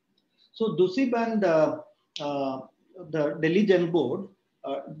 So DUSIP and the Delhi Gel Board,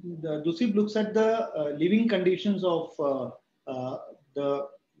 the DUSIP looks at the living conditions of the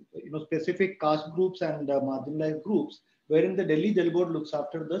specific caste groups and marginalized groups, wherein the Delhi Gel Board looks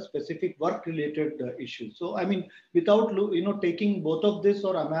after the specific work-related issues. So, I mean, without taking both of this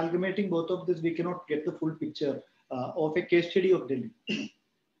or amalgamating both of this, we cannot get the full picture of a case study of Delhi.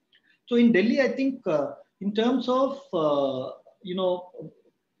 So, in Delhi, I think in terms of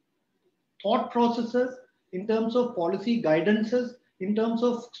thought processes, in terms of policy guidances, in terms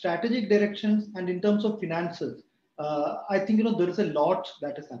of strategic directions, and in terms of finances, I think there is a lot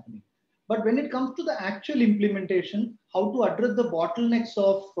that is happening. But when it comes to the actual implementation, how to address the bottlenecks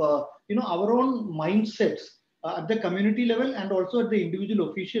of our own mindsets at the community level and also at the individual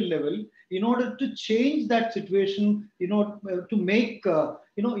official level, in order to change that situation, to make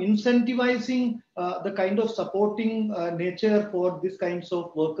incentivizing the kind of supporting nature for these kinds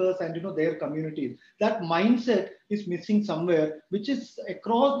of workers and their communities. That mindset is missing somewhere, which is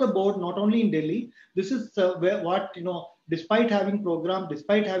across the board, not only in Delhi. This is what despite having programs,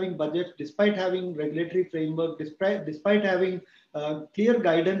 despite having budgets, despite having regulatory framework, despite having clear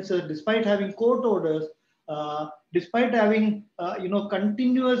guidance, despite having court orders, despite having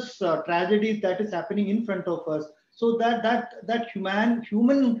continuous tragedies that is happening in front of us. So that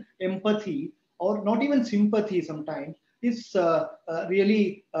human empathy, or not even sympathy sometimes, is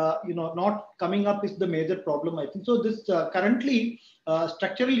really not coming up is the major problem, I think. So this currently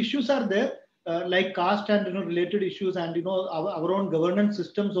structural issues are there, like caste and related issues, and our own governance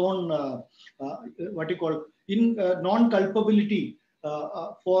system's own what you call non-culpability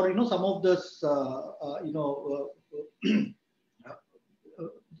for some of this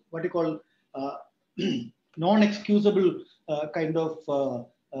what you call non-excusable kind of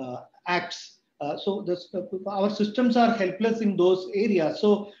acts. So our systems are helpless in those areas.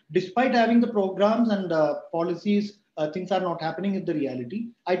 So despite having the programs and policies, things are not happening in the reality.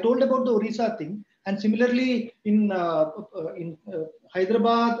 I told about the Orissa thing, and similarly in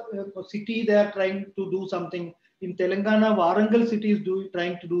Hyderabad city, they are trying to do something. In Telangana, Warangal city is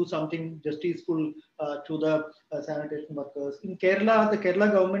trying to do something justiceful to the sanitation workers. In Kerala, the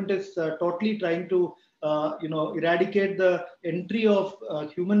Kerala government is totally trying to eradicate the entry of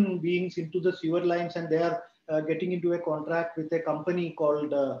human beings into the sewer lines, and they are getting into a contract with a company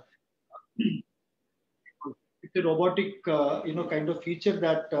called it's a robotic kind of feature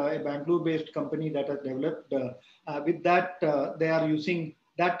that a Bangalore-based company that has developed. With that, they are using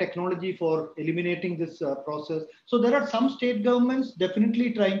that technology for eliminating this process. So there are some state governments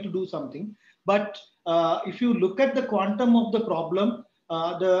definitely trying to do something, but if you look at the quantum of the problem,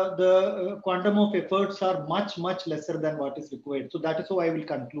 the quantum of efforts are much lesser than what is required. So that is how I will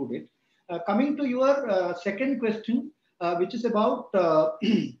conclude it. Coming to your second question, which is about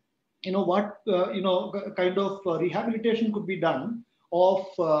what kind of rehabilitation could be done of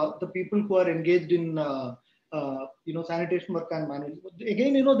the people who are engaged in sanitation work and management.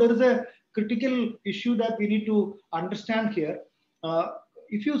 Again, there is a critical issue that we need to understand here.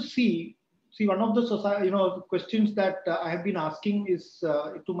 If you see one of the questions that I have been asking is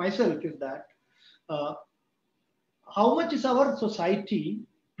to myself is that how much is our society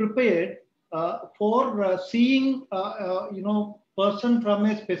prepared for seeing, person from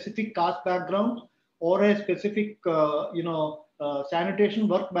a specific caste background or a specific, sanitation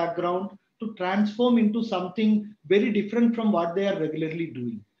work background to transform into something very different from what they are regularly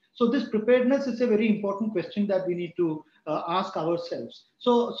doing. So this preparedness is a very important question that we need to ask ourselves.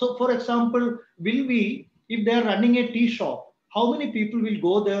 So for example, will we, if they are running a tea shop, how many people will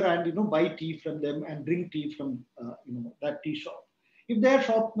go there and buy tea from them and drink tea from that tea shop? If they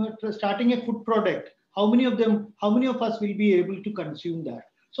are starting a food product, how many of us will be able to consume that?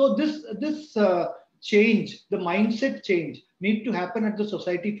 So this change, the mindset change, need to happen at the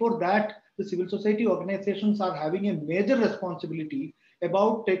society. For that, the civil society organizations are having a major responsibility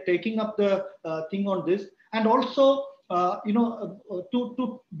about taking up the thing on this. And also,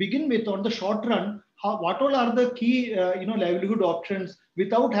 to begin with, on the short run, what all are the key livelihood options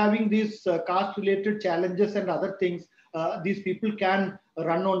without having these caste related challenges and other things these people can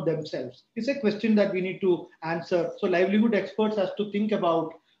run on themselves? It's a question that we need to answer. So livelihood experts has to think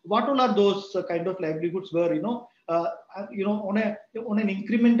about what all are those kind of livelihoods where on an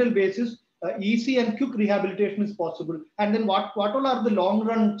incremental basis, easy and quick rehabilitation is possible. And then what all are the long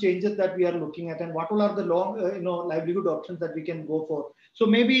run changes that we are looking at, and what all are the long livelihood options that we can go for? So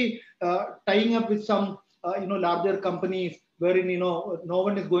maybe tying up with some larger companies wherein no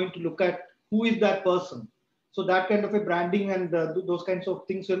one is going to look at who is that person. So that kind of a branding and those kinds of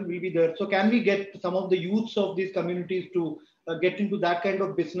things will be there. So can we get some of the youths of these communities to get into that kind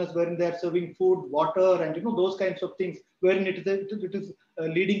of business wherein they are serving food, water, and those kinds of things, wherein it is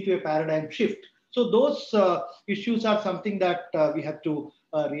leading to a paradigm shift. So those issues are something that we have to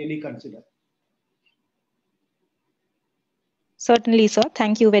really consider. Certainly, sir.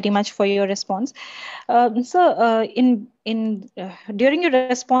 Thank you very much for your response. Sir, during your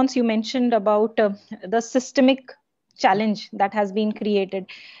response, you mentioned about the systemic challenge that has been created.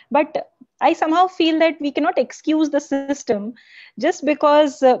 But I somehow feel that we cannot excuse the system just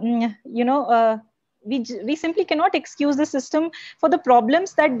because, we simply cannot excuse the system for the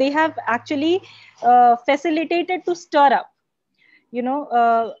problems that they have actually facilitated to stir up.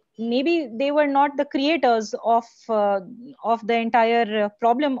 Maybe they were not the creators of the entire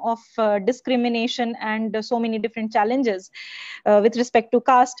problem of discrimination and so many different challenges with respect to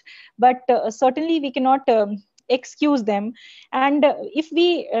caste, but certainly we cannot excuse them. And if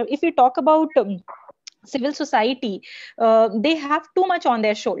we talk about civil society, they have too much on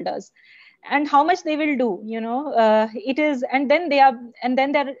their shoulders, and how much they will do, it is, and then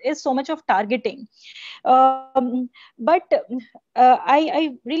there is so much of targeting. But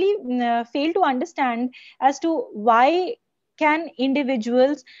I really fail to understand as to why can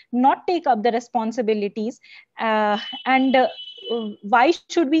individuals not take up the responsibilities, and why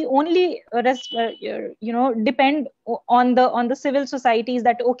should we only depend on the civil societies,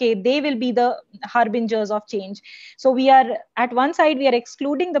 that okay, they will be the harbingers of change? So we are, at one side, we are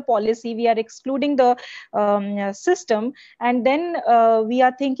excluding the policy, we are excluding the system, and then we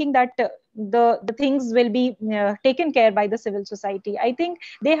are thinking that the things will be taken care by the civil society. I think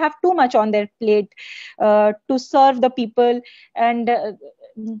they have too much on their plate to serve the people, and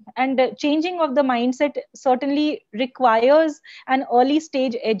changing of the mindset certainly requires an early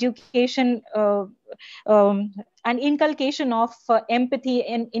stage education and inculcation of empathy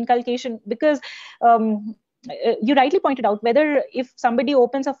and inculcation, because you rightly pointed out, whether if somebody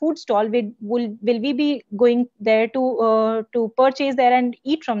opens a food stall, will we be going there to purchase there and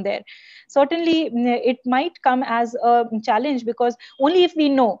eat from there? Certainly it might come as a challenge, because only if we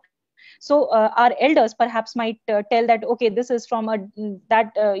know. So our elders perhaps might tell that okay, this is from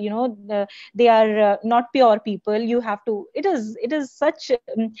they are not pure people, you have to, it is such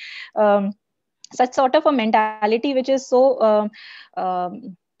sort of a mentality which is so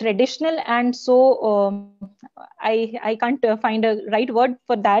traditional, and so I can't find a right word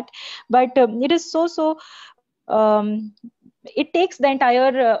for that, but it is so it takes the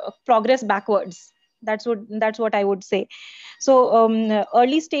entire progress backwards. That's what I would say. So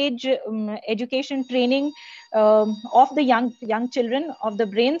early stage education training of the young children, of the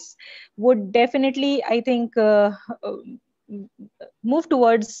brains, would definitely, I think, move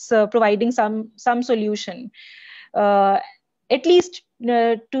towards providing some solution, at least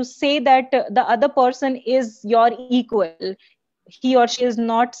to say that the other person is your equal. He or she is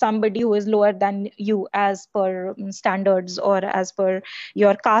not somebody who is lower than you as per standards, or as per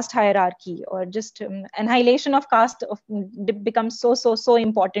your caste hierarchy, or just annihilation of caste becomes so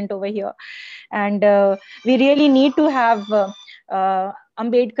important over here. And we really need to have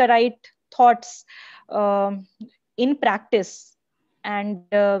Ambedkarite thoughts in practice, and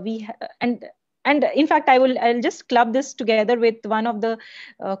And in fact, I'll just club this together with one of the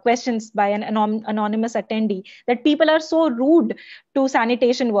questions by an anonymous attendee, that people are so rude to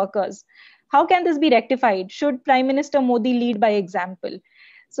sanitation workers. How can this be rectified? Should Prime Minister Modi lead by example?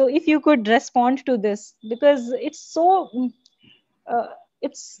 So if you could respond to this, because it's so uh,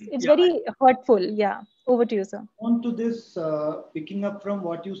 it's Yeah, very hurtful. Yeah, over to you, sir. on to this, picking up from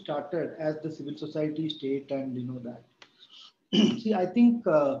what you started as the civil society state, and that. See, I think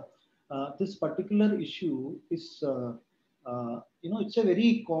this particular issue is, it's a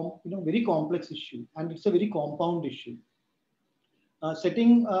very very complex issue, and it's a very compound issue.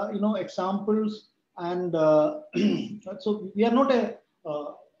 Setting examples, and so we are not a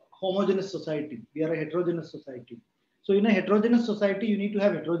homogeneous society. We are a heterogeneous society. So in a heterogeneous society, you need to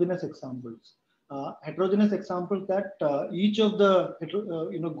have heterogeneous examples. Heterogeneous examples that each of the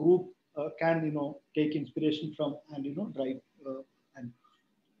group can take inspiration from, and drive and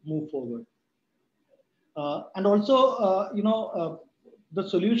move forward. And also, the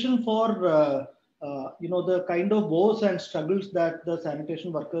solution for the kind of woes and struggles that the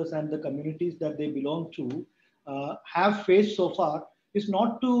sanitation workers and the communities that they belong to have faced so far is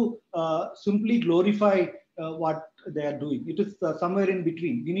not to simply glorify what they are doing. It is somewhere in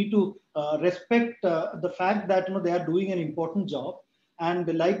between. We need to respect the fact that they are doing an important job,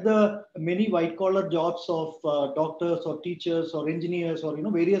 and like the many white collar jobs of doctors or teachers or engineers or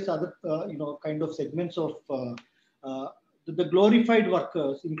various other kind of segments of the glorified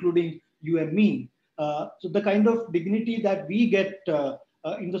workers, including you and me. So the kind of dignity that we get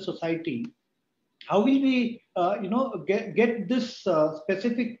in the society, how will we get this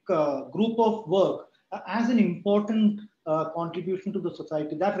specific group of work as an important contribution to the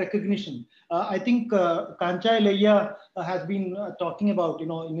society, that recognition. I think Kanchai Layya has been talking about,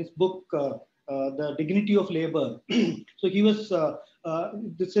 in his book, The Dignity of Labor. So he was,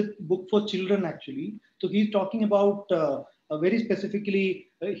 this is a book for children actually. So he's talking about very specifically,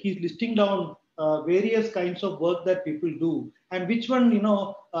 he's listing down various kinds of work that people do, and which one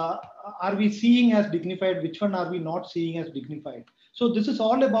are we seeing as dignified, which one are we not seeing as dignified. So this is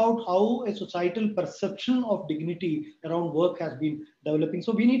all about how a societal perception of dignity around work has been developing.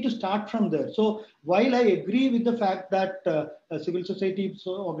 So we need to start from there. So while I agree with the fact that civil society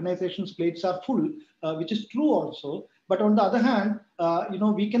organizations' plates are full, which is true also, but on the other hand,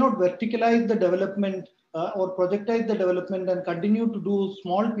 we cannot verticalize the development or projectize the development and continue to do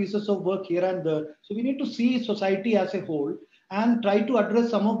small pieces of work here and there. So we need to see society as a whole and try to address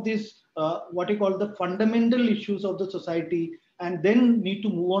some of these, what you call the fundamental issues of the society, and then need to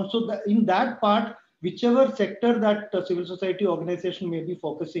move on. So in that part, whichever sector that civil society organization may be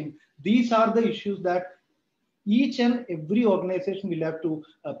focusing, these are the issues that each and every organization will have to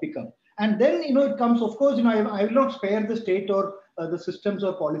pick up. And then, it comes, of course, I will not spare the state or the systems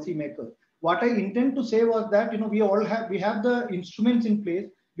or policy makers. What I intend to say was that, we have the instruments in place,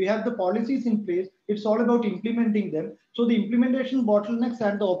 we have the policies in place. It's all about implementing them. So the implementation bottlenecks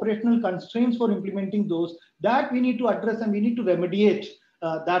and the operational constraints for implementing those, that we need to address, and we need to remediate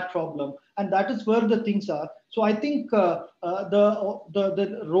that problem. And that is where the things are. So I think the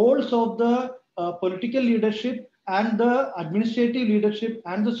roles of the political leadership and the administrative leadership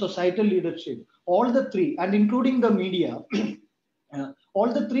and the societal leadership, all the three, and including the media,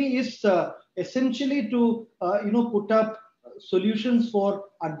 all the three is essentially to put up solutions for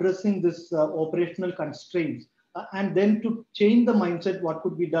addressing this operational constraints, and then to change the mindset. What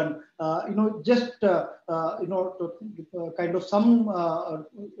could be done? Kind of some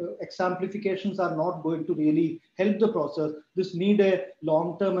exemplifications are not going to really help the process. This need a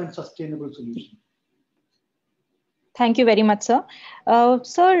long-term and sustainable solution. Thank you very much, sir.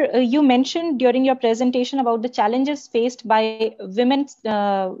 Sir, you mentioned during your presentation about the challenges faced by women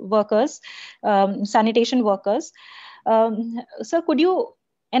workers, sanitation workers. Sir, could you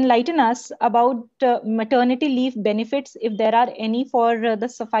enlighten us about maternity leave benefits, if there are any, for the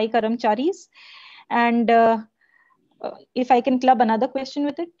Safai Karamcharis? And if I can club another question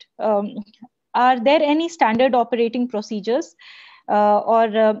with it, are there any standard operating procedures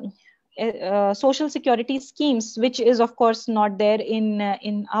or social security schemes, which is of course not there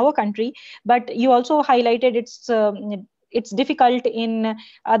in our country, but you also highlighted it's difficult in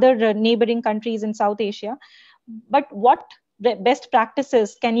other neighboring countries in South Asia. But what best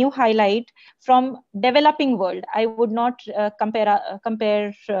practices can you highlight from developing world? I would not compare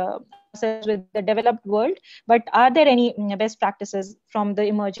ourselves with the developed world, but are there any best practices from the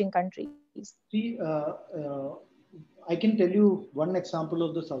emerging countries? See, I can tell you one example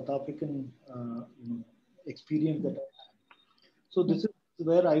of the South African experience that I had. So this is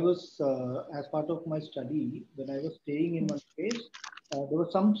where I was, as part of my study, when I was staying in one place, there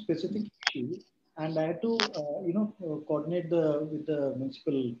was some specific issue, and I had to, coordinate with the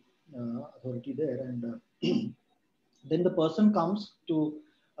municipal authority there, and then the person comes to,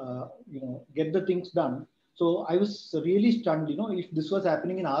 get the things done. So I was really stunned, if this was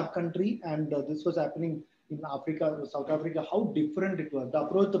happening in our country and this was happening in Africa, South Africa, how different it was. The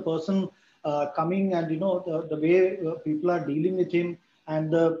approach, the person coming, and the way people are dealing with him,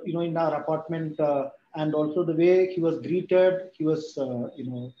 and in our apartment, and also the way he was greeted, he was,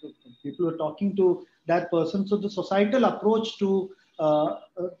 people were talking to that person. So the societal approach to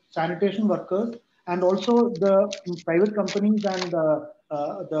sanitation workers, and also the private companies and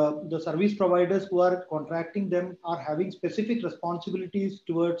the service providers who are contracting them, are having specific responsibilities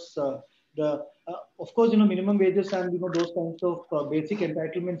towards the of course, minimum wages, and those kinds of basic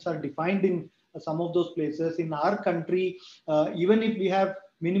entitlements are defined in some of those places. In our country, even if we have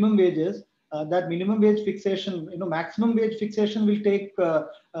minimum wages, that minimum wage fixation, maximum wage fixation will take,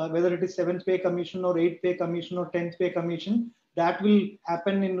 whether it is 7th pay commission or 8th pay commission or 10th pay commission, that will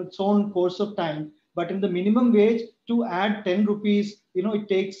happen in its own course of time. But in the minimum wage, to add 10 rupees, it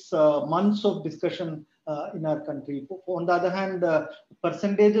takes months of discussion in our country. On the other hand,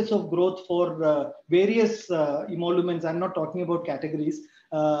 percentages of growth for various emoluments, I'm not talking about categories,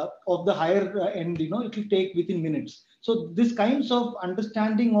 of the higher end, it will take within minutes. So this kinds of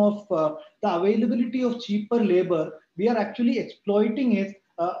understanding of the availability of cheaper labor, we are actually exploiting it,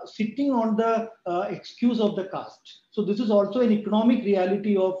 sitting on the excuse of the caste. So this is also an economic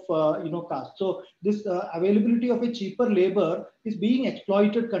reality of caste. So this availability of a cheaper labor is being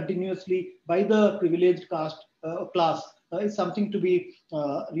exploited continuously by the privileged caste class, is something to be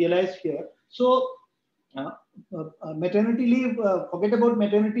realized here. So maternity leave, forget about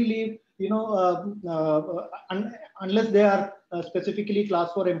maternity leave, unless they are specifically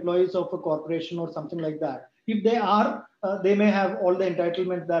classed for employees of a corporation or something like that. If they are, they may have all the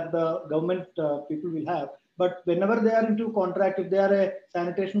entitlements that the government people will have. But whenever they are into contract, if they are a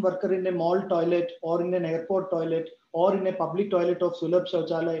sanitation worker in a mall toilet or in an airport toilet or in a public toilet of Sulabh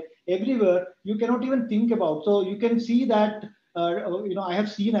Shauchalaya, everywhere, you cannot even think about. So you can see that, I have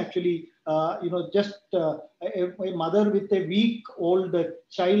seen actually, just a mother with a week-old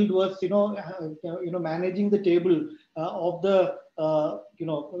child was, managing the table of the,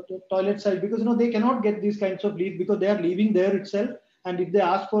 toilet side, because, they cannot get these kinds of leaves because they are leaving there itself. And if they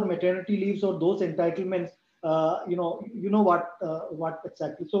ask for maternity leaves or those entitlements, what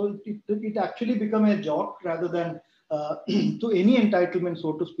exactly. So it actually become a joke rather than to any entitlement,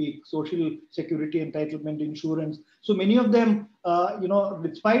 so to speak, social security entitlement, insurance. So many of them,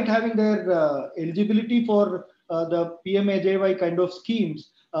 despite having their eligibility for the PMAJY kind of schemes,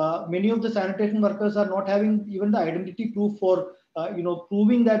 many of the sanitation workers are not having even the identity proof for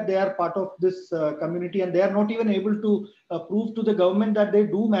proving that they are part of this community, and they are not even able to prove to the government that they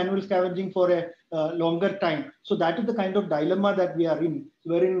do manual scavenging for a longer time. So that is the kind of dilemma that we are in,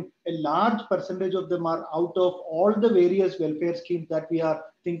 wherein a large percentage of them are out of all the various welfare schemes that we are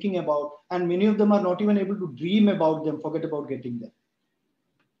thinking about, and many of them are not even able to dream about them, forget about getting them.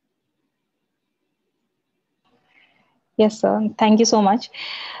 Yes, sir. Thank you so much.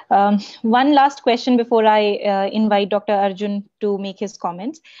 One last question before I invite Dr. Arjun to make his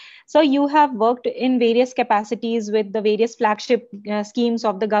comments. So you have worked in various capacities with the various flagship schemes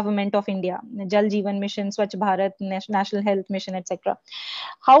of the government of India, Jal Jeevan Mission, Swachh Bharat, National Health Mission, etc.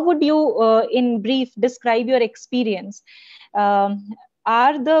 How would you, in brief, describe your experience? Are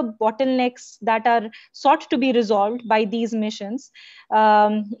the bottlenecks that are sought to be resolved by these missions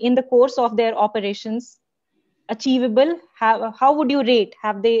in the course of their operations achievable? How would you rate?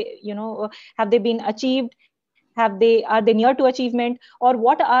 Have they been achieved? Are they near to achievement? Or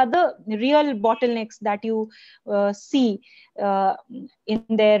what are the real bottlenecks that you see in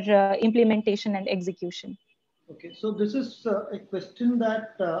their implementation and execution? Okay, so this is a question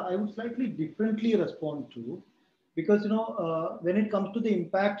that I would slightly differently respond to, because when it comes to the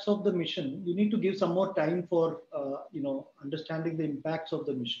impacts of the mission, you need to give some more time for understanding the impacts of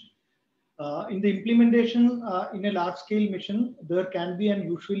the mission. In the implementation, in a large-scale mission, there can be, and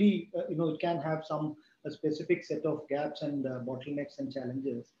usually, it can have some specific set of gaps and bottlenecks and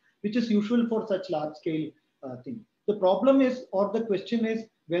challenges, which is usual for such large-scale thing. The problem is, or the question is,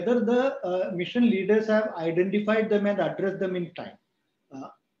 whether the mission leaders have identified them and addressed them in time.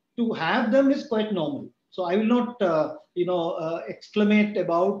 To have them is quite normal. So I will not, exclamate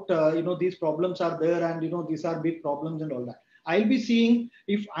about, these problems are there and, these are big problems and all that. I'll be seeing,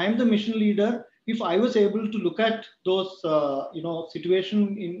 if I'm the mission leader, if I was able to look at those,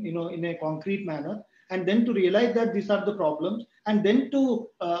 situation in a concrete manner, and then to realize that these are the problems, and then to,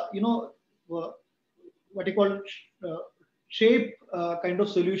 what you call, shape kind of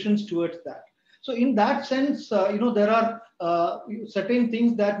solutions towards that. So in that sense, there are certain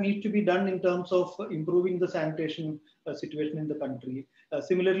things that need to be done in terms of improving the sanitation situation in the country.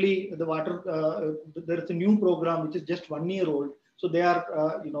 Similarly, the water, there is a new program which is just 1 year old. So they are,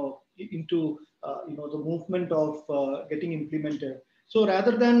 into, the movement of getting implemented. So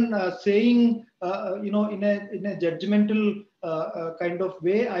rather than saying, in a judgmental kind of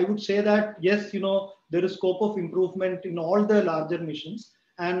way, I would say that yes, there is scope of improvement in all the larger missions,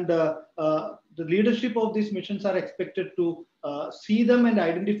 and the leadership of these missions are expected to see them and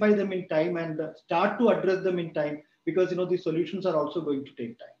identify them in time and start to address them in time, because these solutions are also going to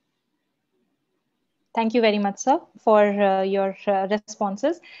take time. Thank you very much, sir, for your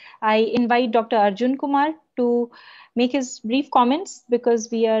responses. I invite Dr. Arjun Kumar to make his brief comments because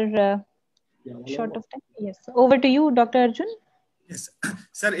we are short of time. Yes, over to you, Dr. Arjun. Yes,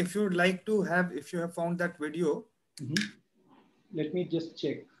 sir, if you would like to have, if you have found that video. Let me just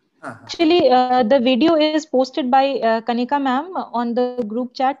check. Actually, the video is posted by Kanika ma'am on the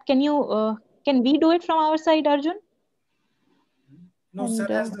group chat. Can we do it from our side, Arjun? No, sir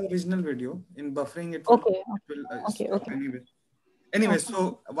has the original video. In buffering, it will, stop anyway. Anyway,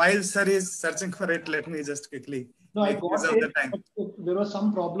 so while sir is searching for it, let me just quickly make use of the time. There was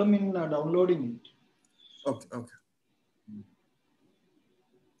some problem in downloading it. Okay.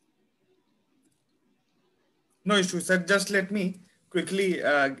 No issue, sir. Just let me quickly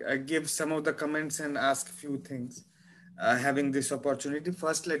give some of the comments and ask a few things. Having this opportunity,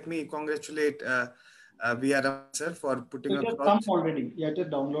 first, let me congratulate Raman sir for putting across. It has come already. Yeah, it is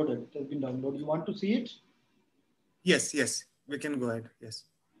downloaded. It has been downloaded. You want to see it? Yes. We can go ahead. Yes.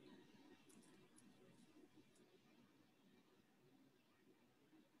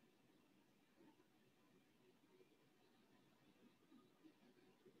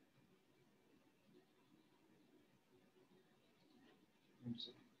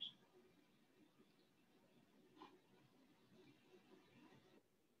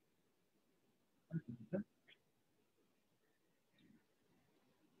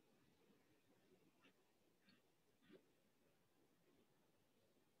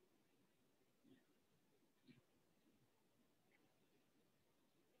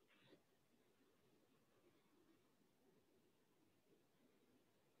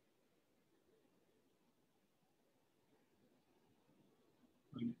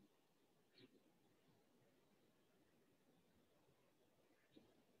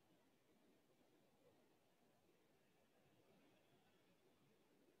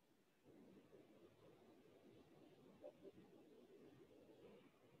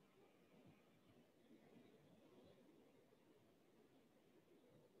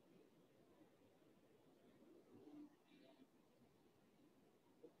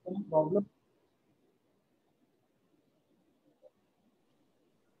 Any problem?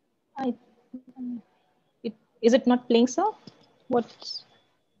 Is it not playing, sir? What's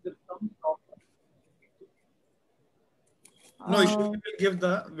no issue. We will give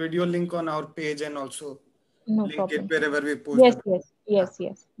the video link on our page and also link problem. It wherever we post. Yes.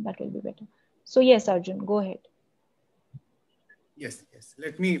 That will be better. So yes, Arjun, go ahead. Yes.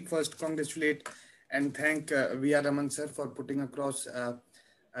 Let me first congratulate and thank Raman sir for putting across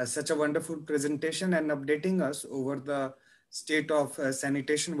such a wonderful presentation and updating us over the state of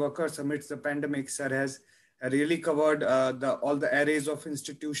sanitation workers amidst the pandemic. Sir has really covered all the areas of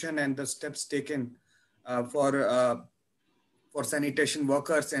institution and the steps taken for sanitation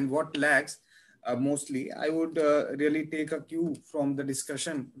workers and what lags mostly. I would really take a cue from the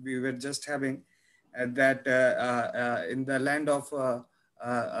discussion we were just having that in the land of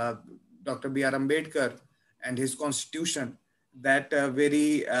Dr. B.R. Ambedkar and his constitution, that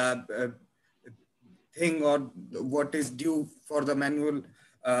very thing or what is due for the manual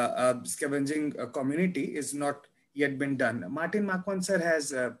scavenging community is not yet been done. Martin Marquand sir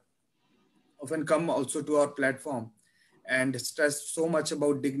has often come also to our platform and stressed so much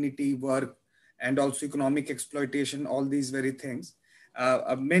about dignity, work, and also economic exploitation, all these very things.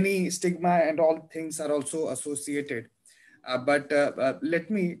 Many stigma and all things are also associated. But let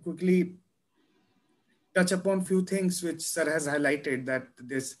me quickly touch upon few things which sir has highlighted, that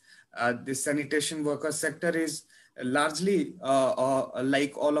this sanitation worker sector is largely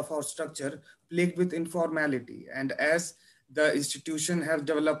like all of our structure, plagued with informality. And as the institution have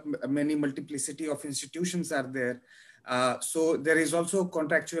developed, many multiplicity of institutions are there. So there is also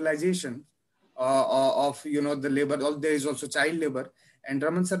contractualization of the labor, or there is also child labor. And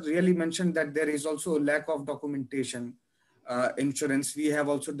Raman sir really mentioned that there is also lack of documentation. Insurance, we have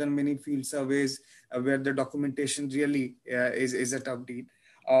also done many field surveys where the documentation really is a tough deed.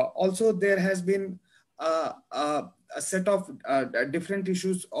 Also, there has been a set of different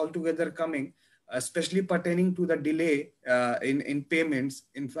issues altogether coming, especially pertaining to the delay in payments,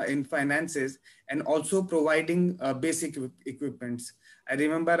 in finances, and also providing basic equipments. I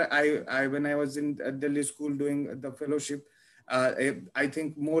remember when I was in Delhi school doing the fellowship, I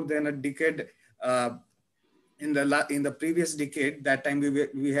think more than a decade, in the previous decade, that time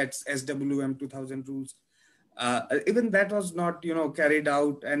we had SWM 2000 rules. Even that was not carried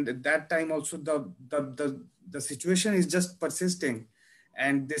out, and at that time also the situation is just persisting,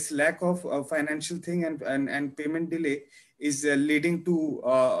 and this lack of financial thing and payment delay is leading to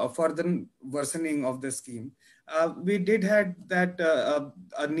a further worsening of the scheme. We did had that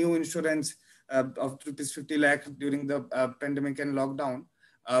a new insurance of rupees 50 lakh during the pandemic and lockdown.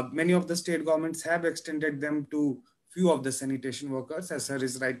 Many of the state governments have extended them to few of the sanitation workers, as sir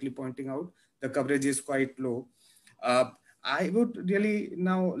is rightly pointing out. The coverage is quite low. Uh, I would really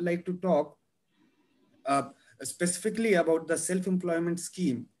now like to talk uh, specifically about the self-employment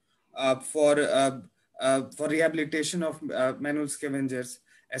scheme for rehabilitation of manual scavengers,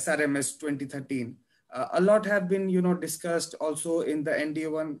 SRMS 2013. A lot have been discussed also in the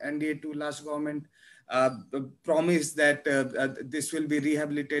NDA1, NDA2. Last government promised that this will be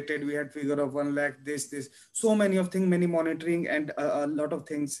rehabilitated. We had figure of 1 lakh, this, so many of things, many monitoring, and a lot of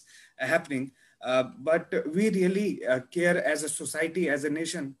things happening. But we really care as a society, as a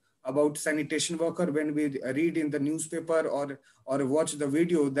nation, about sanitation worker when we read in the newspaper or watch the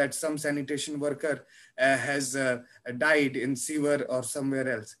video that some sanitation worker has died in sewer or somewhere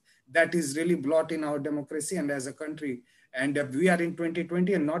else. That is really blot in our democracy and as a country. And we are in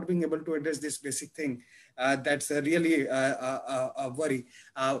 2020 and not being able to address this basic thing. That's really a worry.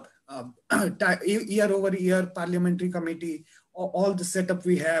 Year over year, parliamentary committee, all the setup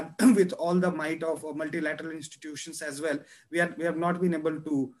we have with all the might of multilateral institutions as well, we have not been able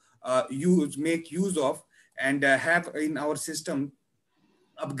to make use of, and have in our system,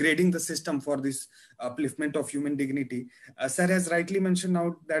 upgrading the system for this upliftment of human dignity. Sir has rightly mentioned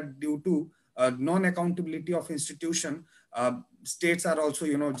out that due to non-accountability of institution, states are also,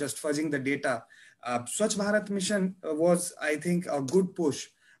 just fudging the data. Swachh Bharat Mission was, I think, a good push,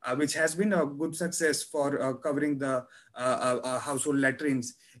 which has been a good success for covering the household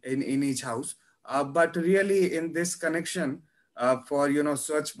latrines in each house. But really, in this connection for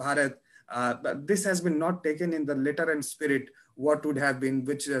Swachh Bharat, this has been not taken in the letter and spirit what would have been,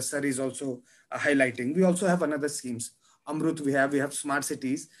 which sir is also highlighting. We also have another schemes. Amrut, we have smart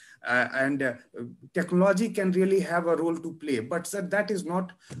cities, and technology can really have a role to play. But sir, that is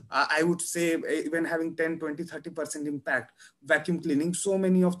not, I would say, even having 10, 20, 30% impact. Vacuum cleaning, so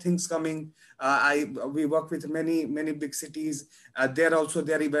many of things coming. We work with many big cities. They're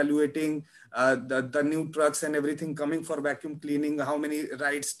evaluating the new trucks and everything coming for vacuum cleaning. How many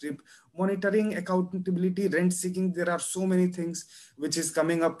rides, trip, monitoring, accountability, rent seeking. There are so many things which is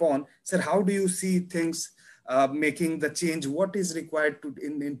coming upon. Sir, how do you see things making the change? What is required to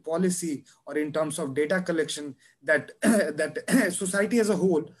in policy or in terms of data collection that that society as a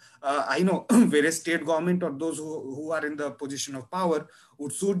whole, I know various state government or those who are in the position of power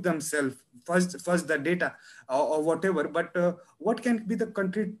would suit themselves first the data or whatever, but what can be the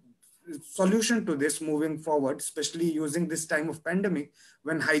country solution to this moving forward, especially using this time of pandemic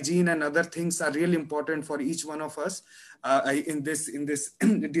when hygiene and other things are really important for each one of us in this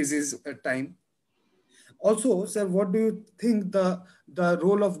disease time. Also, sir, what do you think the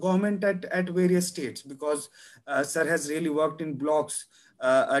role of government at various states? Because sir has really worked in blocks,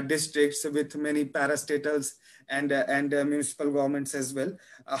 districts with many parastatals and municipal governments as well.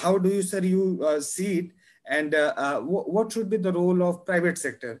 How do you, sir, see it? And what should be the role of private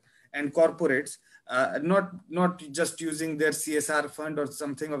sector and corporates? Not just using their CSR fund or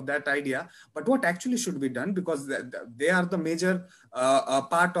something of that idea, but what actually should be done, because they are the major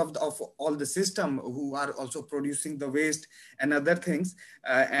part of all the system, who are also producing the waste and other things.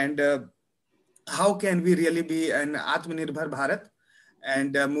 And how can we really be an Atmanirbhar Bharat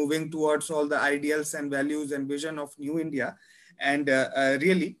and moving towards all the ideals and values and vision of New India, and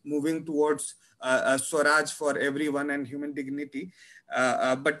really moving towards Swaraj for everyone and human dignity.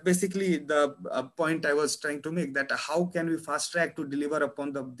 But basically, the point I was trying to make, that how can we fast track to deliver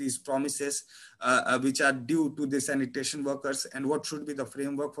upon these promises which are due to the sanitation workers, and what should be the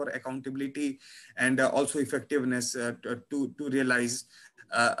framework for accountability and also effectiveness to realize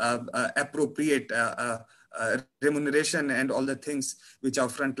appropriate remuneration and all the things which our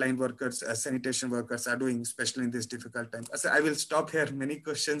frontline workers, sanitation workers are doing, especially in this difficult time. So I will stop here. Many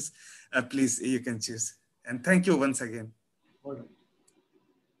questions. Please, you can choose. And thank you once again. All right.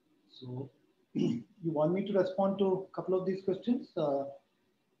 So you want me to respond to a couple of these questions?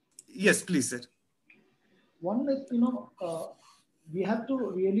 Yes, please, sir. One is, we have to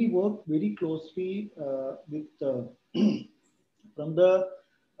really work very closely with from the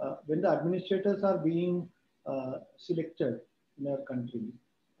when the administrators are being selected in our country,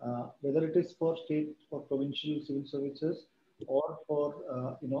 whether it is for state or provincial civil services or for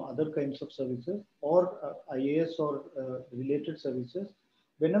other kinds of services or IAS or related services,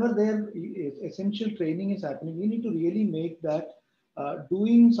 whenever there is essential training is happening, we need to really make that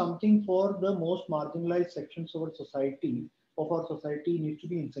doing something for the most marginalized sections of our society needs to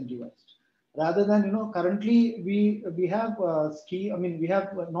be incentivized rather than, currently we have scheme. I mean, we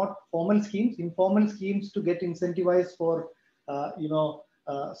have not formal schemes, informal schemes to get incentivized for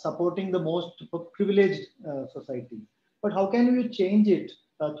supporting the most privileged society. But how can you change it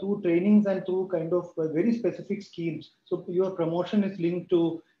through trainings and through kind of very specific schemes? So your promotion is linked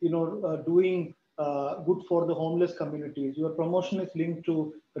to doing good for the homeless communities. Your promotion is linked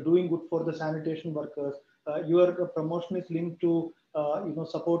to doing good for the sanitation workers. Your promotion is linked to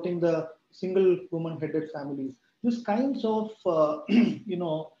supporting the single woman headed families. These kinds of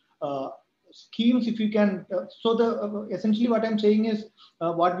schemes, if you can. So the essentially what I'm saying is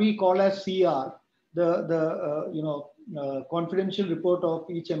what we call as CR, the confidential report of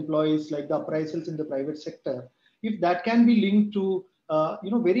each employee, is like the appraisals in the private sector. If that can be linked to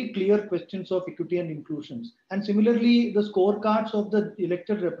very clear questions of equity and inclusions, and similarly the scorecards of the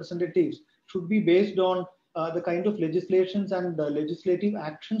elected representatives should be based on the kind of legislations and legislative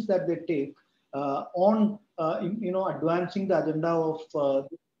actions that they take on advancing the agenda of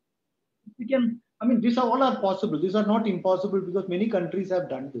we can. I mean, these are all are possible. These are not impossible because many countries have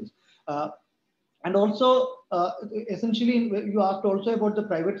done this. And also, essentially, you asked also about the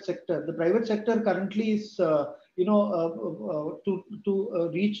private sector. The private sector currently is, to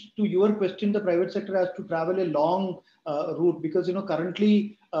reach to your question, the private sector has to travel a long route because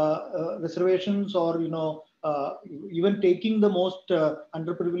currently reservations or even taking the most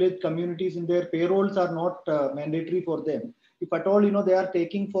underprivileged communities in their payrolls are not mandatory for them. If at all they are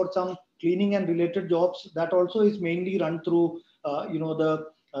taking for some cleaning and related jobs, that also is mainly run through the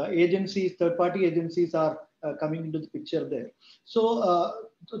agencies, third-party agencies are coming into the picture there. So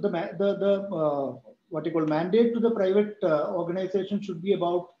the what you call mandate to the private organization should be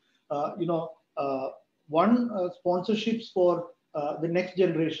about sponsorships for the next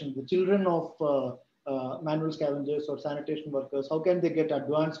generation, the children of manual scavengers or sanitation workers. How can they get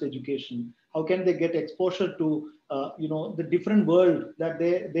advanced education? How can they get exposure to the different world that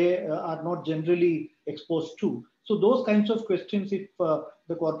they are not generally exposed to? So those kinds of questions, if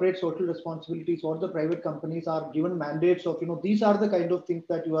the corporate social responsibilities or the private companies are given mandates of, these are the kind of things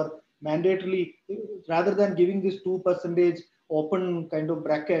that you are mandatorily, rather than giving this 2% open kind of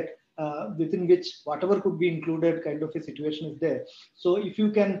bracket within which whatever could be included kind of a situation is there. So if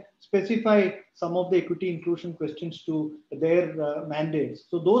you can specify some of the equity inclusion questions to their mandates,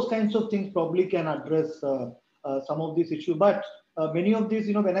 so those kinds of things probably can address some of these issues. But many of these,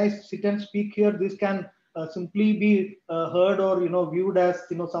 when I sit and speak here, this can simply be heard or viewed as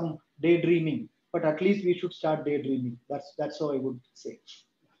some daydreaming. But at least we should start daydreaming. That's how I would say.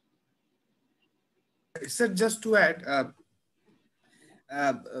 Sir, just to add,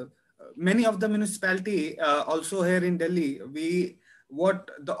 many of the municipality also here in Delhi,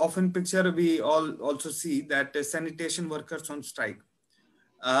 what the often picture we all also see that sanitation workers on strike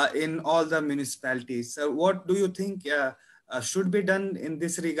in all the municipalities. So what do you think should be done in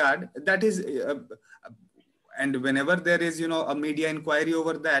this regard? That is, and whenever there is a media inquiry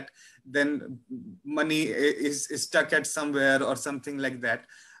over that, then money is stuck at somewhere or something like that.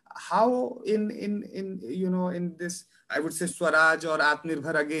 How in this, I would say, Swaraj or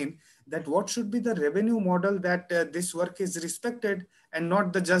Atmanirbhar again, that what should be the revenue model that this work is respected and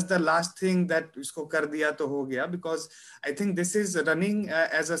not just the last thing that isko kar diya to ho gaya? Because I think this is running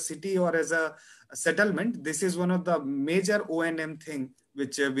as a city or as a settlement. This is one of the major O&M thing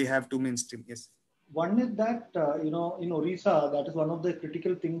which we have to mainstream. Yes. One is that in Orissa, that is one of the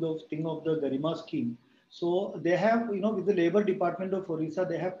critical thing of the Garima scheme. So they have, with the Labor Department of Orissa,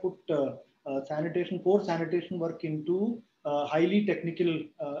 they have put core sanitation work into highly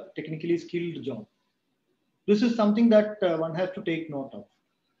technically skilled job. This is something that one has to take note of.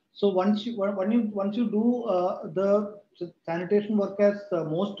 So once you do the sanitation work as the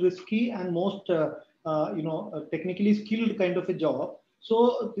most risky and most technically skilled kind of a job,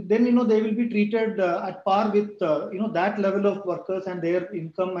 so then they will be treated at par with that level of workers, and their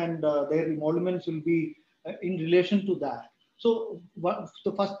income and their emoluments will be in relation to that. So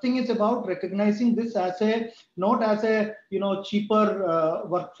the first thing is about recognizing this as not as a cheaper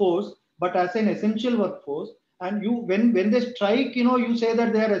workforce, but as an essential workforce. And when they strike, you say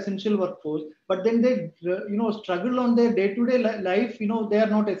that they are essential workforce, but then they struggle on their day-to-day life, they are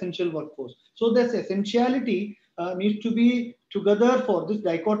not essential workforce. So this essentiality needs to be together. For this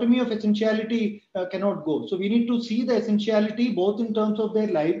dichotomy of essentiality cannot go. So we need to see the essentiality both in terms of their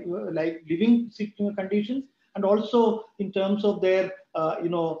living conditions, and also in terms of their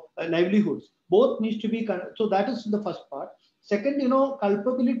livelihoods. Both needs to be so that is the first part. Second,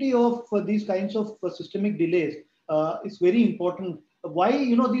 culpability of these kinds of systemic delays is very important. Why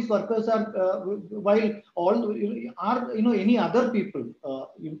these workers are while all are any other people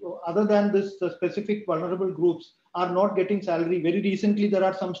other than this specific vulnerable groups are not getting salary. Very recently there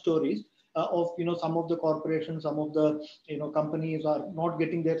are some stories of some of the corporations, some of the companies are not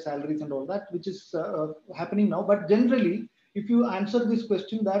getting their salaries and all that, which is happening now. But generally, if you answer this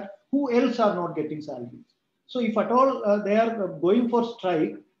question, that who else are not getting salaries? So if at all they are going for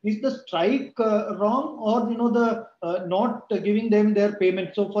strike, is the strike wrong, or the not giving them their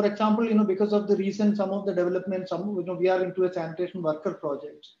payment? So for example, because of the recent some of the developments, we are into a sanitation worker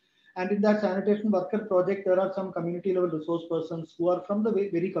project, and in that sanitation worker project there are some community level resource persons who are from the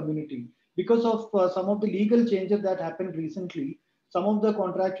very community. Because of some of the legal changes that happened recently, some of the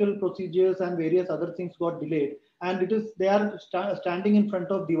contractual procedures and various other things got delayed, and they are standing in front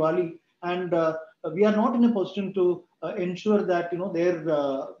of Diwali, and we are not in a position to ensure that their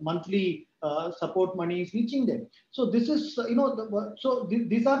monthly support money is reaching them. So this is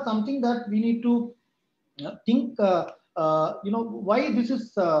these are something that we need to think why this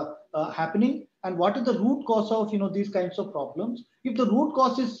is happening, and what is the root cause of these kinds of problems. If the root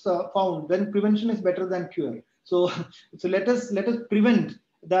cause is found, then prevention is better than cure. So so let us prevent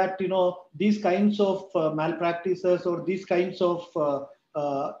that these kinds of malpractices or these kinds of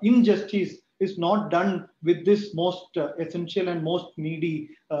injustice is not done with this most essential and most needy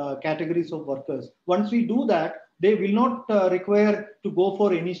categories of workers. Once we do that, they will not require to go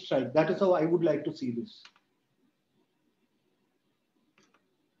for any strike. That is how I would like to see this.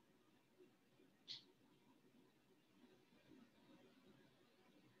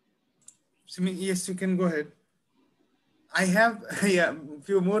 Simi, yes, you can go ahead. I have a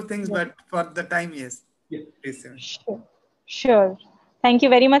few more things, but for the time, yes. Yeah. Please, Simi. Sure. Thank you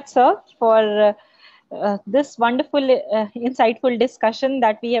very much, sir, for this wonderful, insightful discussion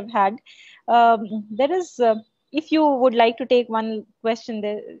that we have had. There is, if you would like to take one question,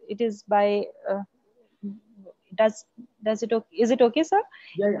 it is by. Does it okay? Is it okay, sir?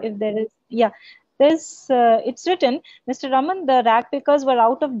 Yeah. If there is, there's it's written, Mr. Raman, the rag pickers were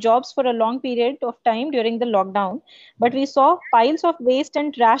out of jobs for a long period of time during the lockdown, but we saw piles of waste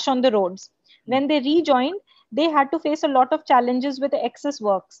and trash on the roads. When they rejoined, they had to face a lot of challenges with excess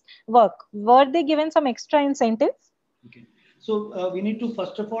work. Were they given some extra incentive? Okay. So we need to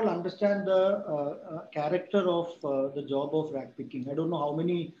first of all understand the character of the job of rag picking. I don't know how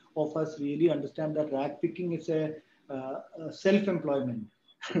many of us really understand that rag picking is a self-employment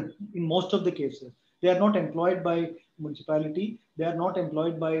in most of the cases. They are not employed by municipality. They are not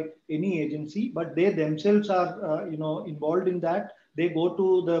employed by any agency, but they themselves are involved in that. They go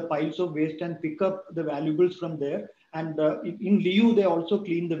to the piles of waste and pick up the valuables from there. And in lieu, they also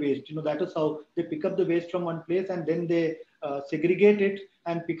clean the waste. That is how they pick up the waste from one place, and then they segregate it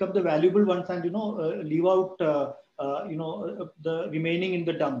and pick up the valuable ones, and leave out the remaining in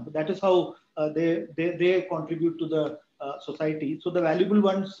the dump. That is how they contribute to the society. So the valuable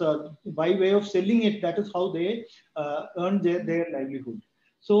ones, by way of selling it, that is how they earn their livelihood.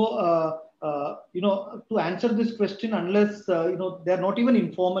 So to answer this question, unless they are not even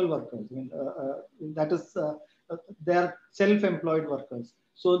informal workers. I mean, that is they are self-employed workers.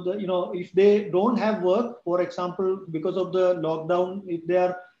 So if they don't have work, for example, because of the lockdown, if they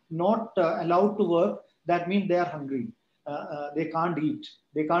are not allowed to work, that means they are hungry. They can't eat.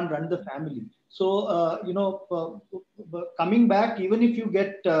 They can't run the family. So coming back, even if you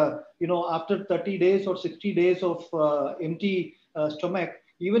get after 30 days or 60 days of empty stomach,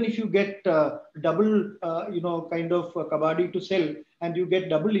 even if you get double kind of kabaddi to sell, and you get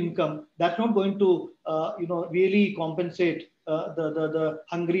double income, that's not going to really compensate the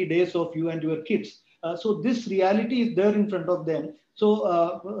hungry days of you and your kids. So this reality is there in front of them.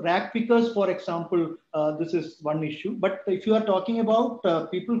 So rag pickers, for example, this is one issue. But if you are talking about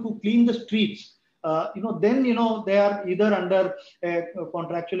people who clean the streets, then they are either under a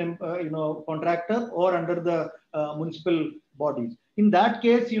contractual contractor or under the municipal bodies. In that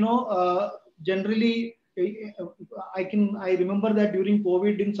case, generally, I remember that during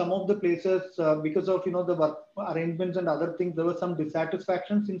COVID, in some of the places, because of the work arrangements and other things, there were some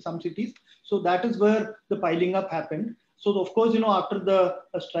dissatisfactions in some cities. So that is where the piling up happened. So of course, after the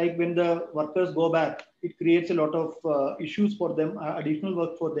strike, when the workers go back, it creates a lot of issues for them, additional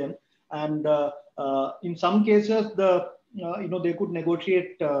work for them. And in some cases, they could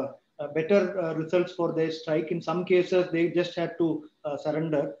negotiate better results for their strike. In some cases, they just had to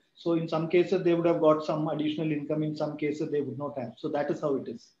surrender. So in some cases, they would have got some additional income. In some cases, they would not have. So that is how it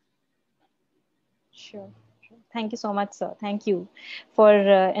is. Sure. Thank you so much, sir. Thank you for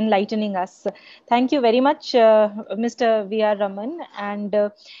enlightening us. Thank you very much, Mr. V.R. Raman. And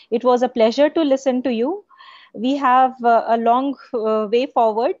it was a pleasure to listen to you. We have a long way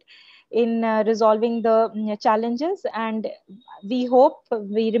forward in resolving the challenges, and we hope,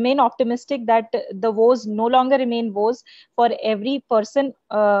 we remain optimistic that the woes no longer remain woes for every person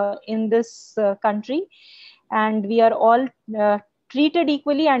in this country, and we are all treated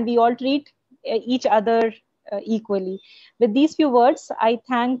equally, and we all treat each other equally. With these few words, I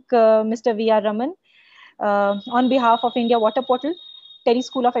thank Mr. V.R. Raman on behalf of India Water Portal, Terry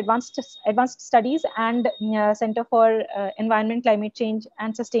School of Advanced Studies, and Center for Environment, Climate Change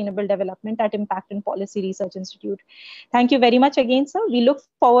and Sustainable Development at Impact and Policy Research Institute. Thank you very much again, sir. We look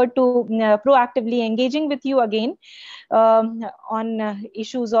forward to proactively engaging with you again on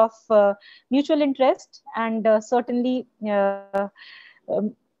issues of mutual interest, and certainly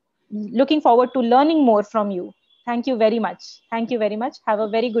looking forward to learning more from you. Thank you very much. Thank you very much. Have a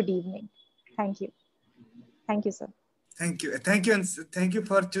very good evening. Thank you. Thank you, sir. Thank you. And thank you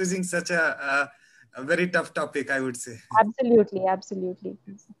for choosing such a very tough topic, I would say. Absolutely. Absolutely.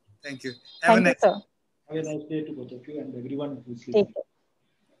 Thank you. Thank you, sir. Have a nice day to both of you and everyone who's listening. listening.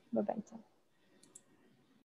 Bye-bye, sir.